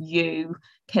you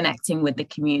connecting with the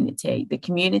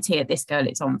community at this Girl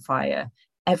It's on Fire.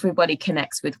 Everybody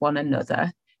connects with one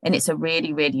another, and it's a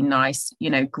really, really nice,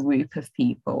 group of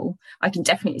people. I can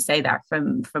definitely say that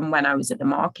from when I was at the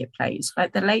marketplace.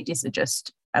 Like, the ladies are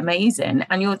just amazing,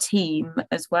 and your team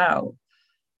as well.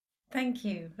 thank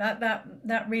you.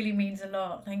 That really means a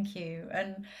lot. Thank you.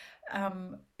 And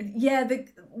yeah, the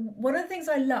one of the things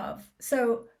I love,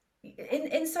 so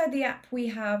inside the app we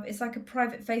have, it's like a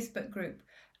private Facebook group.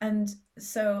 And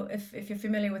so if you're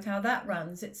familiar with how that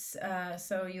runs, it's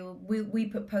so we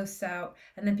put posts out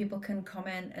and then people can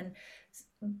comment. And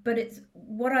but it's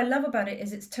what I love about it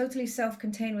is it's totally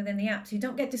self-contained within the app. So you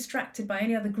don't get distracted by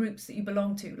any other groups that you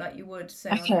belong to, like you would say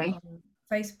Okay. on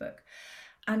Facebook.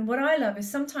 And what I love is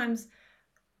sometimes,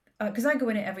 because I go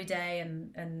in it every day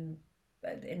and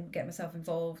get myself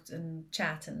involved and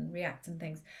chat and react and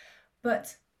things.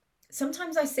 But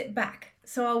sometimes I sit back.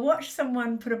 So I'll watch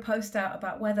someone put a post out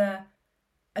about whether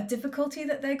a difficulty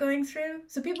that they're going through.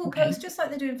 So people Okay. post just like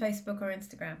they do in Facebook or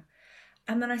Instagram.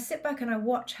 And then I sit back and I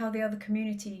watch how the other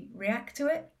community react to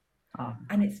it. Oh,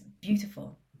 And it's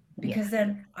beautiful yeah. because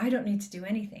then I don't need to do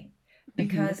anything, Hmm.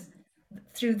 because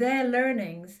through their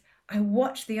learnings, I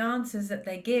watch the answers that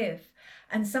they give.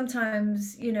 And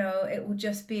sometimes, it will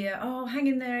just be oh, hang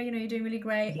in there, you're doing really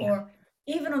great. Yeah. Or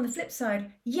even on the flip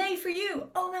side, yay for you.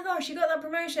 Oh my gosh, you got that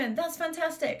promotion. That's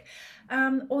fantastic.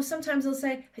 Or sometimes they'll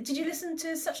say, did you listen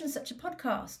to such and such a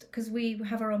podcast? Because we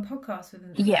have our own podcast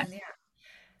Yeah. within the app.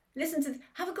 Listen to,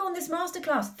 have a go on this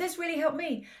masterclass. This really helped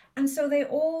me. And so they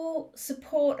all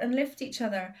support and lift each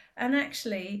other. And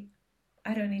actually,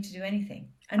 I don't need to do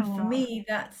anything. And for Oh, me,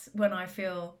 that's when I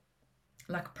feel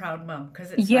like a proud mum,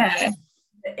 because it's like yeah.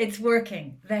 it's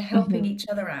working. They're helping Hmm. each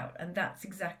other out, and that's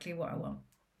exactly what I want.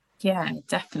 Yeah,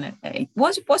 definitely.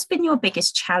 What's been your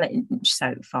biggest challenge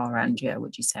so far, Andrea,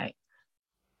 would you say?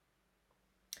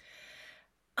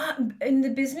 In the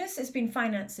business, it's been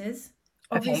finances.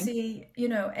 Okay. Obviously, you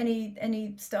know,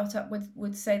 any startup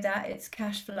would say that it's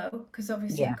cash flow, because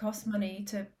obviously Yeah. it costs money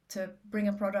to bring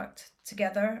a product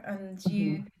together, and Hmm.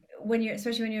 you when you're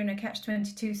especially when you're in a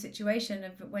catch-22 situation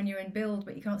of when you're in build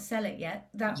but you can't sell it yet,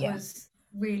 that Yeah. was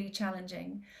really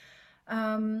challenging.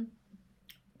 Um,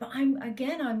 but I'm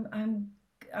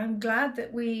glad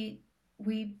that we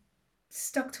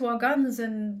stuck to our guns,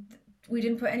 and we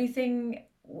didn't put anything,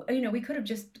 you know, we could have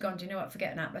just gone, do you know what,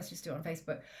 forget an app, let's just do it on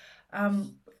Facebook.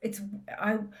 It's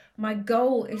I My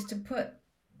goal is to put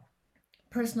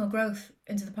personal growth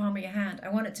into the palm of your hand. I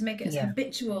want it to make it as Yeah.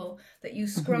 habitual that you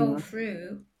scroll Hmm.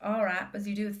 through our app as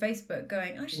you do with Facebook,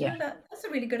 going, actually, Yeah. no, that's a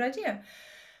really good idea.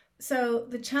 So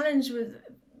the challenge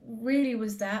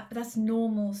was that, but that's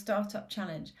normal startup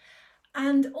challenge.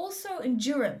 And also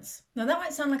endurance. Now that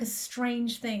might sound like a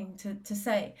strange thing to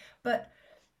say, but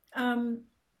um,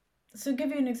 so give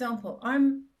you an example.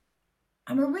 I'm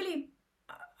a really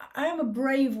I am a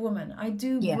brave woman. I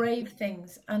do Yeah. brave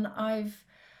things, and I've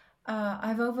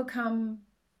overcome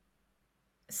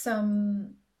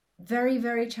some very,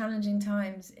 very challenging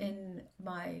times in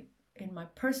my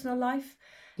personal life,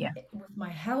 Yeah. with my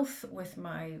health, with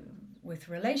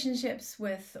relationships,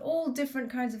 with all different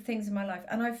kinds of things in my life,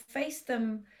 and I've faced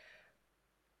them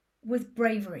with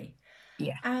bravery.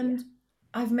 Yeah. And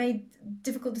I've made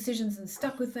difficult decisions and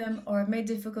stuck with them, or I've made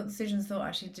difficult decisions, thought,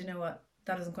 actually, do you know what?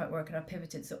 That doesn't quite work, and I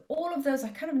pivoted. So all of those, I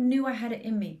kind of knew I had it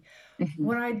in me. Hmm.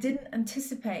 What I didn't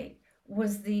anticipate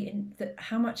was the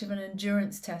how much of an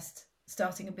endurance test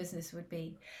starting a business would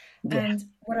be. Yeah. And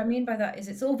what I mean by that is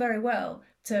it's all very well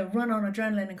to run on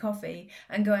adrenaline and coffee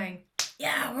and going,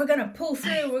 yeah, we're going to pull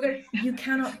through. You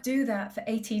cannot do that for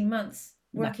 18 months,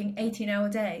 No. working 18-hour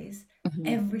days Hmm.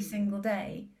 every single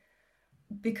day,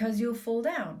 because you'll fall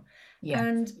down. Yeah.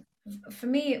 And for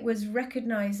me, it was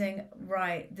recognizing,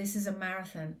 right, this is a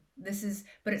marathon.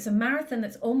 But it's a marathon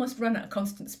that's almost run at a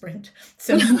constant sprint.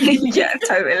 So Yeah,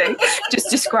 totally.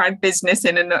 Just describe business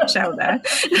in a nutshell there.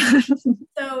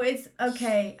 so it's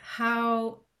okay,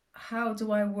 how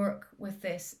do I work with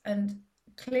this? And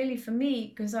clearly for me,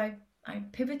 because I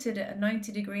pivoted at a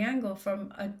 90-degree angle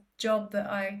from a job that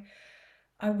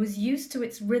I was used to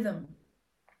its rhythm.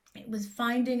 It was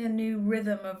finding a new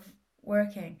rhythm of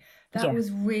working. That Yeah.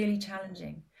 was really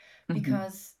challenging, Hmm.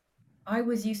 because I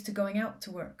was used to going out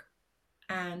to work,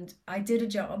 and I did a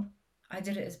job. I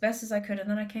did it as best as I could, and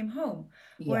then I came home.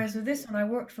 Yeah. Whereas with this one, I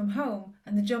worked from home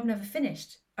and the job never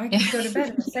finished. I Yeah. could go to bed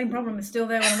and the same problem is still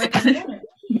there when I wake up in the morning.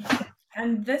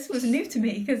 And this was new to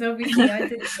me, because obviously I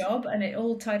did a job and it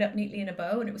all tied up neatly in a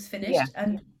bow and it was Yeah.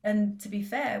 finished. And to be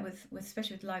fair, with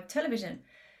especially with live television,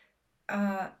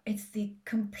 it's the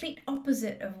complete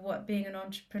opposite of what being an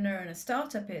entrepreneur and a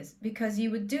startup is, because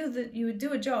you would do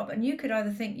a job and you could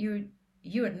either think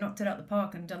you had knocked it out the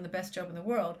park and done the best job in the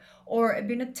world, or it had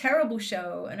been a terrible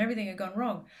show and everything had gone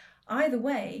wrong. Either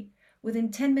way,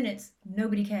 within 10 minutes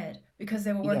nobody cared, because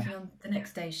they were Yeah. working on the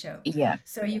next day's show. Yeah.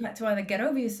 So you had to either get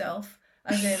over yourself,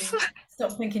 as in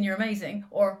stop thinking you're amazing,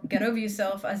 or get over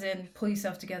yourself, as in pull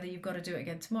yourself together, you've got to do it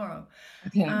again tomorrow.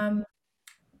 Okay. um,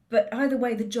 but either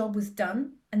way, the job was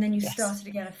done, and then you Yes. started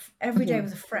again. Every day Hmm.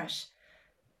 was afresh.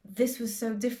 This was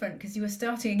so different, because you were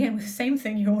starting again with the same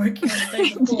thing you were working on the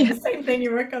day before, Yeah. the same thing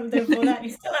you were working on the day before that, and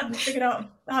you still hadn't figured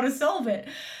out how to solve it.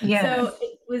 Yeah. So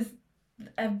it was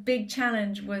a big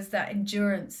challenge, was that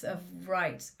endurance of,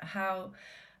 right, how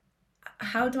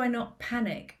do I not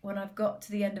panic when I've got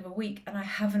to the end of a week and I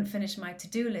haven't finished my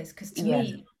to-do list? Because to Yeah.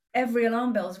 me, every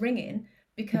alarm bell's ringing,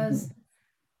 because Hmm.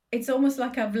 it's almost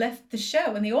like I've left the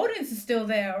show and the audience is still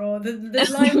there, or the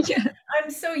live. Yeah. I'm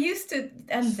so used to,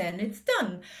 and then it's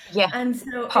done. Yeah. And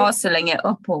so it's, Parceling it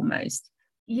up almost.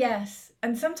 yes.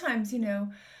 And sometimes,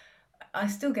 I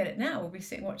still get it now. We'll be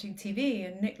sitting watching TV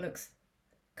and Nick looks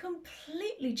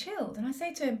completely chilled. And I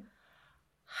say to him,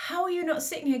 how are you not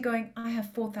sitting here going, I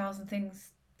have 4,000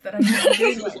 things that I should be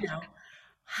doing right now?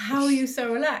 How are you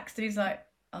so relaxed? And he's like,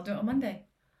 I'll do it on Monday.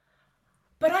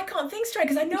 But I can't think straight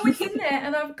because I know it's in there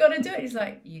and I've got to do it. He's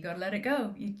like, you got to let it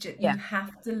go. Yeah. You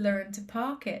have to learn to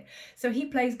park it. So he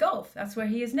plays golf. That's where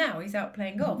he is now. He's out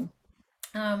playing golf.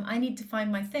 Hmm. I need to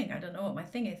find my thing. I don't know what my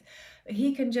thing is. But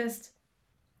he can just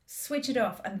switch it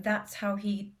off, and that's how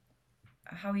he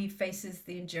faces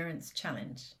the endurance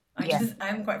challenge. Yeah. I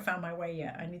haven't quite found my way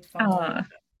yet. I need to find my way. Oh,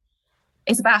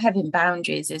 it's about having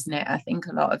boundaries, isn't it? I think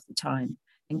a lot of the time,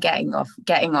 and getting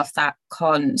off that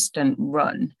constant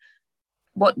run.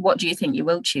 What do you think you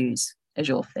will choose as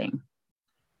your thing?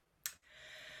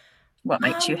 What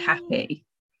makes you Um, happy?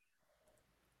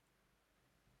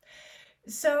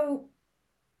 so,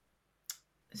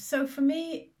 so for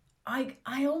me, I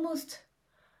almost,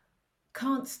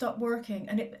 can't stop working.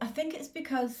 And I think it's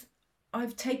because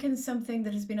I've taken something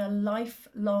that has been a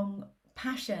lifelong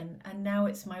passion and now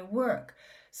it's my work.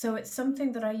 So it's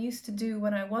something that I used to do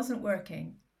when I wasn't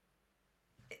working.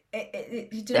 Do you know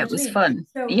That what I was mean? fun.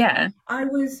 So Yeah. I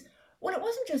was, well, it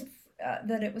wasn't just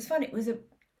that it was fun, it was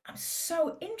I'm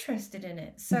so interested in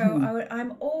it. So Hmm.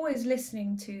 I'm always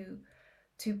listening to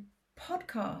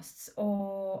podcasts,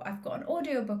 or I've got an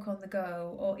audiobook on the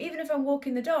go, or even if I'm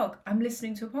walking the dog, I'm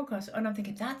listening to a podcast and I'm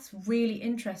thinking that's really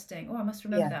interesting. Oh, I must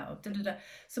remember Yeah. that. Or da, da, da.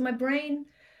 So my brain,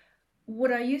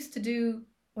 what I used to do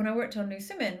when I worked on New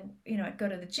Simon, I'd go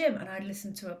to the gym and I'd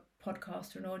listen to a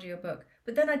podcast or an audiobook,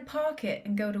 but then I'd park it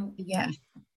and go to Yeah.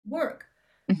 work.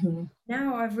 Hmm.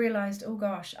 Now I've realized, oh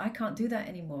gosh, I can't do that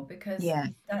anymore because Yeah.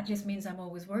 that just means I'm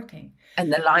always working.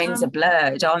 And the lines are Um,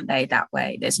 blurred, aren't they, that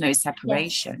way? There's no yes.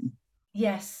 separation.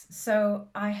 Yes, so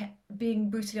being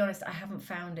brutally honest, I haven't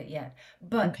found it yet.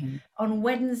 But Okay. on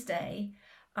Wednesday,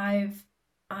 I've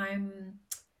I'm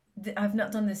I've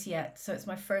not done this yet, so it's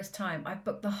my first time. I've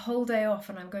booked the whole day off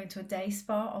and I'm going to a day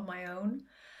spa on my own.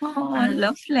 Oh, And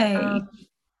lovely. um,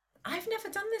 I've never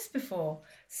done this before.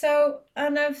 So,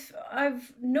 and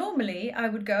I've normally I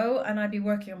would go and I'd be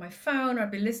working on my phone or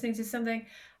I'd be listening to something,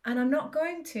 and I'm not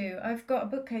going to. I've got a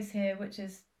bookcase here, which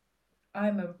is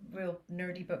I'm a real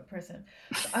nerdy book person.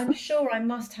 So I'm sure I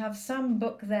must have some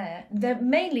book there. They're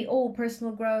mainly all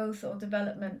personal growth or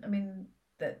development. I mean,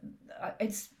 that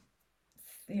it's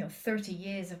 30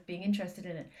 years of being interested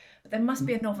in it. But there must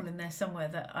be a novel in there somewhere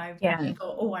that I Yeah.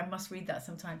 thought, oh, I must read that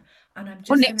sometime. And I'm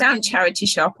Well, just nip gonna down charity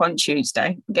shop on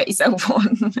Tuesday. Get yourself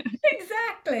one.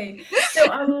 exactly. So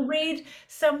I will read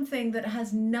something that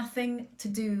has nothing to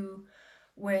do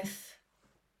with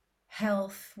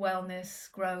health,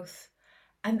 wellness, growth.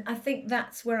 And I think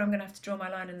that's where I'm going to have to draw my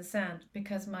line in the sand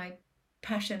because my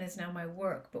passion is now my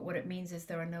work, but what it means is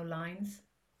there are no lines.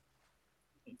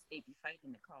 Leave your phone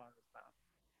in the car as well.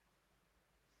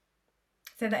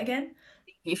 Say that again?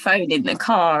 Your phone in the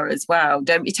car as well.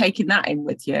 Don't be taking that in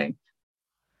with you.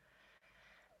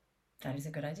 That is a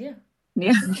good idea.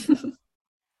 Yeah.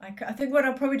 I think what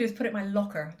I'll probably do is put it in my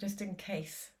locker just in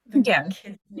case the Yeah.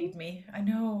 kids need me. I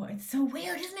know, it's so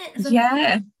weird, isn't it? As a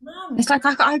Yeah. It's mum.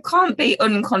 like I can't be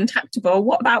uncontactable.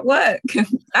 What about work?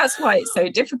 That's why it's so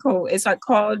difficult. It's like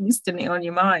constantly on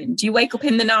your mind. Do you wake up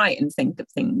in the night and think of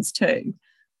things too?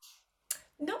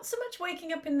 Not so much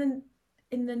waking up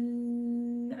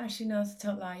actually no, that's a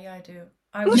total lie. Yeah, I do.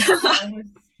 I was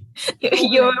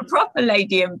You're a poorly. proper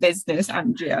lady in business,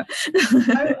 Andrea.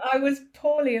 I was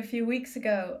poorly a few weeks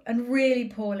ago and really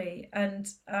poorly, and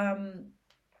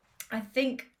I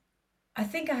think I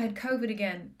think I had COVID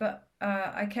again, but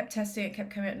I kept testing, it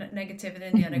kept coming out negative, and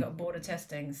in the end I got bored of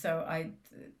testing. So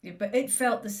but it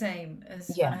felt the same as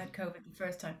when Yeah. I had COVID the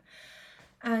first time.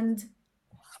 And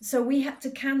so we had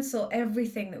to cancel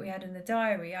everything that we had in the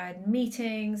diary. I had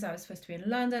meetings, I was supposed to be in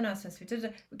London, I was supposed to be,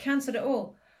 we cancelled it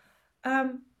all.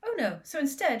 Oh no. So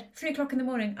instead, 3 o'clock in the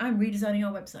morning, I'm redesigning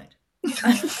our website.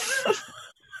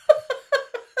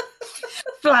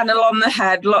 Flannel on the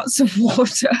head, lots of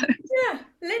water. Yeah,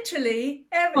 literally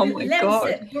Oh every my God.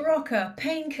 Lemsip, Barocca,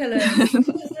 painkillers.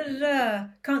 Da, da, da, da.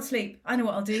 Can't sleep. I know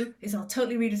what I'll do is I'll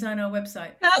totally redesign our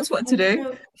website. That's what to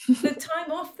And do. so the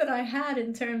time off that I had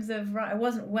in terms of right, I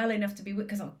wasn't well enough to be with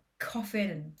because I'm coughing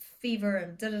and fever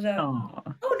and da da da.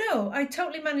 Oh. Oh no, I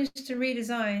totally managed to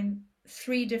redesign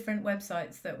 3 different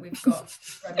websites that we've got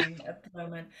running at the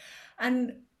moment.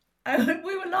 And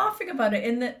we were laughing about it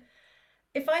in that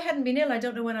if I hadn't been ill, I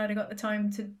don't know when I'd have got the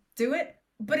time to do it.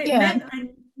 But it Yeah. meant I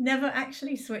never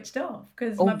actually switched off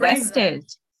because my All brain was like,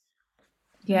 rested.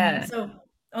 Yeah. So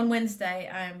on Wednesday,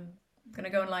 I'm gonna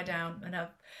go and lie down and have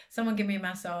someone give me a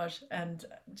massage and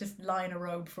just lie in a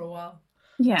robe for a while.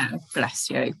 Yeah. Bless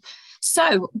you.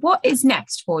 So, what is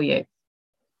next for you?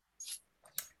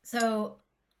 So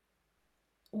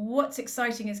what's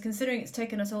exciting is considering it's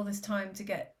taken us all this time to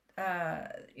get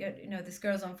this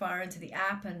Girls on Fire into the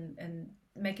app and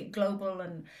make it global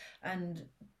and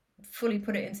fully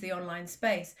put it into the online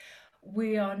space.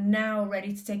 We are now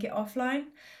ready to take it offline.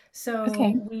 So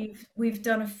Okay. we've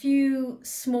done a few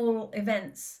small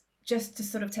events just to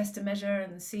sort of test and measure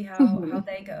and see how Mhm.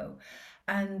 they go.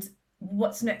 And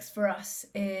what's next for us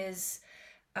is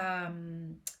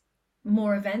um,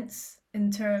 more events in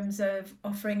terms of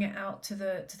offering it out to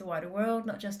the wider world,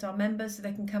 not just our members, so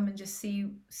they can come and just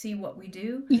see what we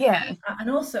do, Yeah. and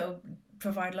also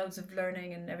provide loads of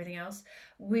learning and everything else.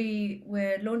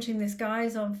 We're launching this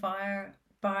Guys on Fire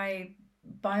by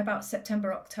about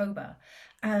September, October,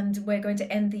 and we're going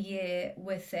to end the year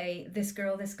with a This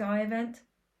Girl, This Guy event.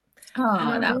 And Oh,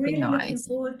 I'm that would be really looking nice.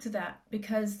 forward to that,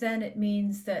 because then it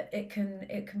means that it can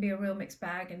be a real mixed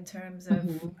bag in terms of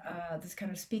Hmm. this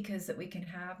kind of speakers that we can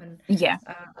have, Yeah.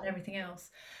 and everything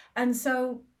else. And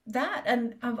so that,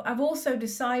 and I've also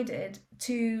decided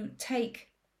to take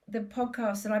the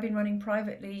podcast that I've been running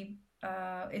privately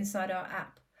inside our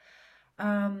app.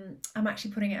 I'm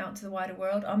actually putting it out to the wider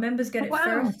world. Our members get Oh, it wow.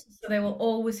 first, so they will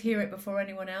always hear it before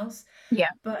anyone else. Yeah.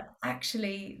 But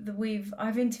actually,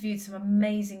 I've interviewed some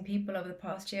amazing people over the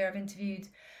past year. I've interviewed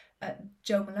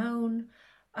Joe Malone,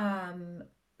 um,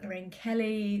 Lorraine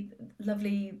Kelly,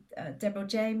 lovely Deborah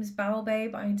James, Bowel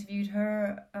Babe. I interviewed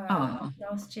her Oh.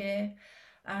 last year,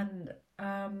 and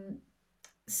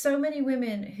so many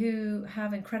women who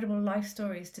have incredible life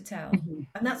stories to tell. Hmm.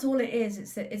 And that's all it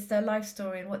is. It's their life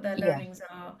story and what their Yeah. learnings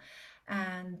are.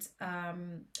 And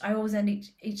I always end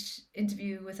each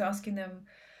interview with asking them,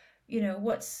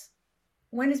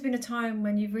 when has been a time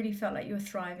when you've really felt like you were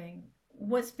thriving?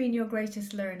 What's been your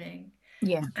greatest learning?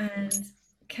 Yeah. And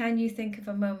can you think of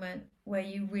a moment where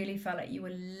you really felt like you were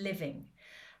living?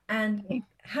 And Okay.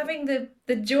 having the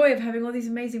joy of having all these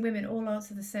amazing women all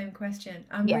answer the same question,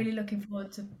 I'm Yeah. really looking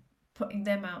forward to putting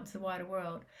them out to the wider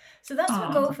world. So that's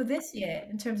my goal Oh. for this year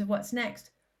in terms of what's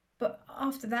next. But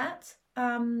after that,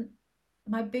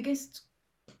 my biggest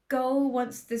goal,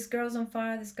 once this girl's on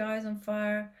fire, this guy's on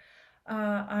fire,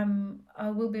 I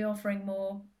will be offering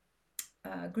more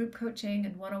group coaching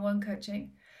and one-on-one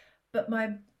coaching. But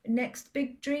my next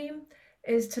big dream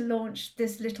is to launch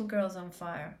this Little Girls on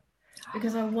Fire,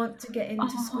 because I want to get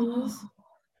into schools. Oh.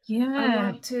 I Yeah.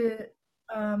 want to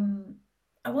um,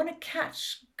 I want to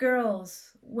catch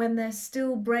girls when they're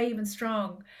still brave and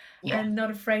strong Yeah. and not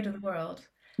afraid of the world,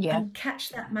 Yeah. and catch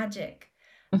that magic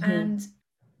Hmm. and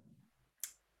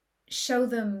show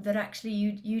them that actually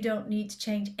you don't need to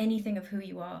change anything of who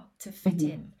you are to fit Hmm.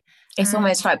 in. It's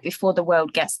almost And like before the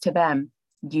world gets to them,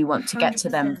 you want to get to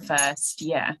them 100%. first.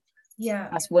 Yeah. Yeah,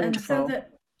 That's and so wonderful.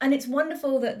 that, and it's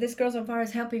wonderful that this Girls on Fire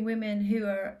is helping women who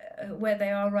are where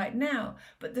they are right now.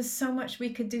 But there's so much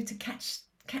we could do to catch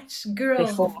girls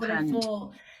before they Beforehand.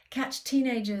 fall, catch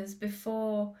teenagers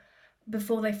before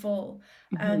they fall.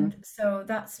 Hmm. And so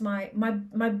that's my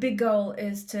big goal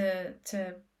is to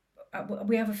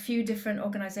we have a few different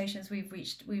organizations we've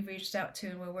reached out to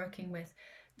and we're working with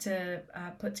to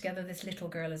put together this Little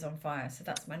Girl is on Fire. So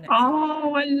that's my next goal.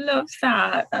 Oh, I love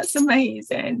that. That's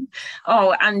amazing.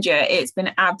 Oh, Andrea, it's been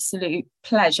an absolute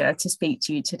pleasure to speak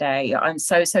to you today. I'm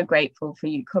so, so grateful for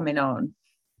you coming on.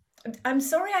 I'm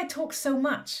sorry I talk so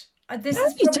much. No, This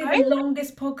is you probably the don't.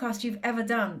 longest podcast you've ever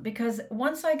done, because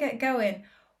once I get going,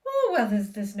 oh well,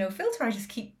 there's no filter. I just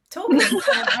keep talking. So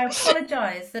I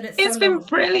apologize that it's so It's been long.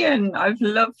 brilliant. I've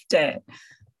loved it.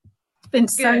 It's been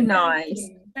so Good, thank nice.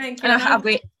 you, thank you. And And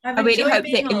I've I really enjoyed hope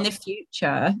being that in the on.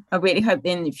 future, I really hope that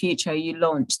in the future you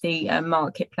launch the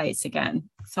marketplace again.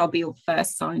 So I'll be your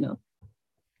first sign up.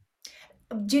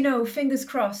 Do you know, fingers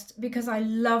crossed, because I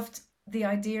loved the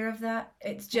idea of that.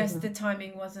 It's just the Mhm.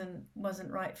 timing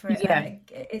wasn't right for it, and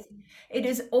Yeah, it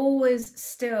is always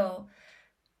still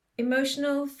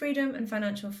emotional freedom and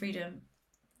financial freedom.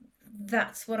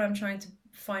 That's what I'm trying to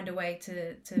find a way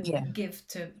to yeah. give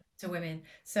to women.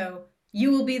 So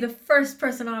you will be the first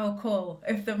person I will call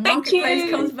if the Thank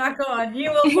marketplace comes you. back on.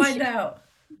 You will find out.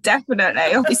 Definitely.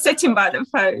 I'll be sitting by the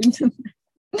phone.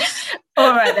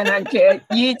 All right, then, Andrea,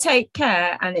 you take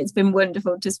care. And it's been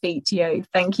wonderful to speak to you.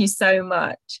 Thank you so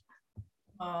much.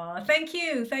 Oh, thank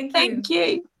you. Thank Thank you.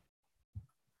 you.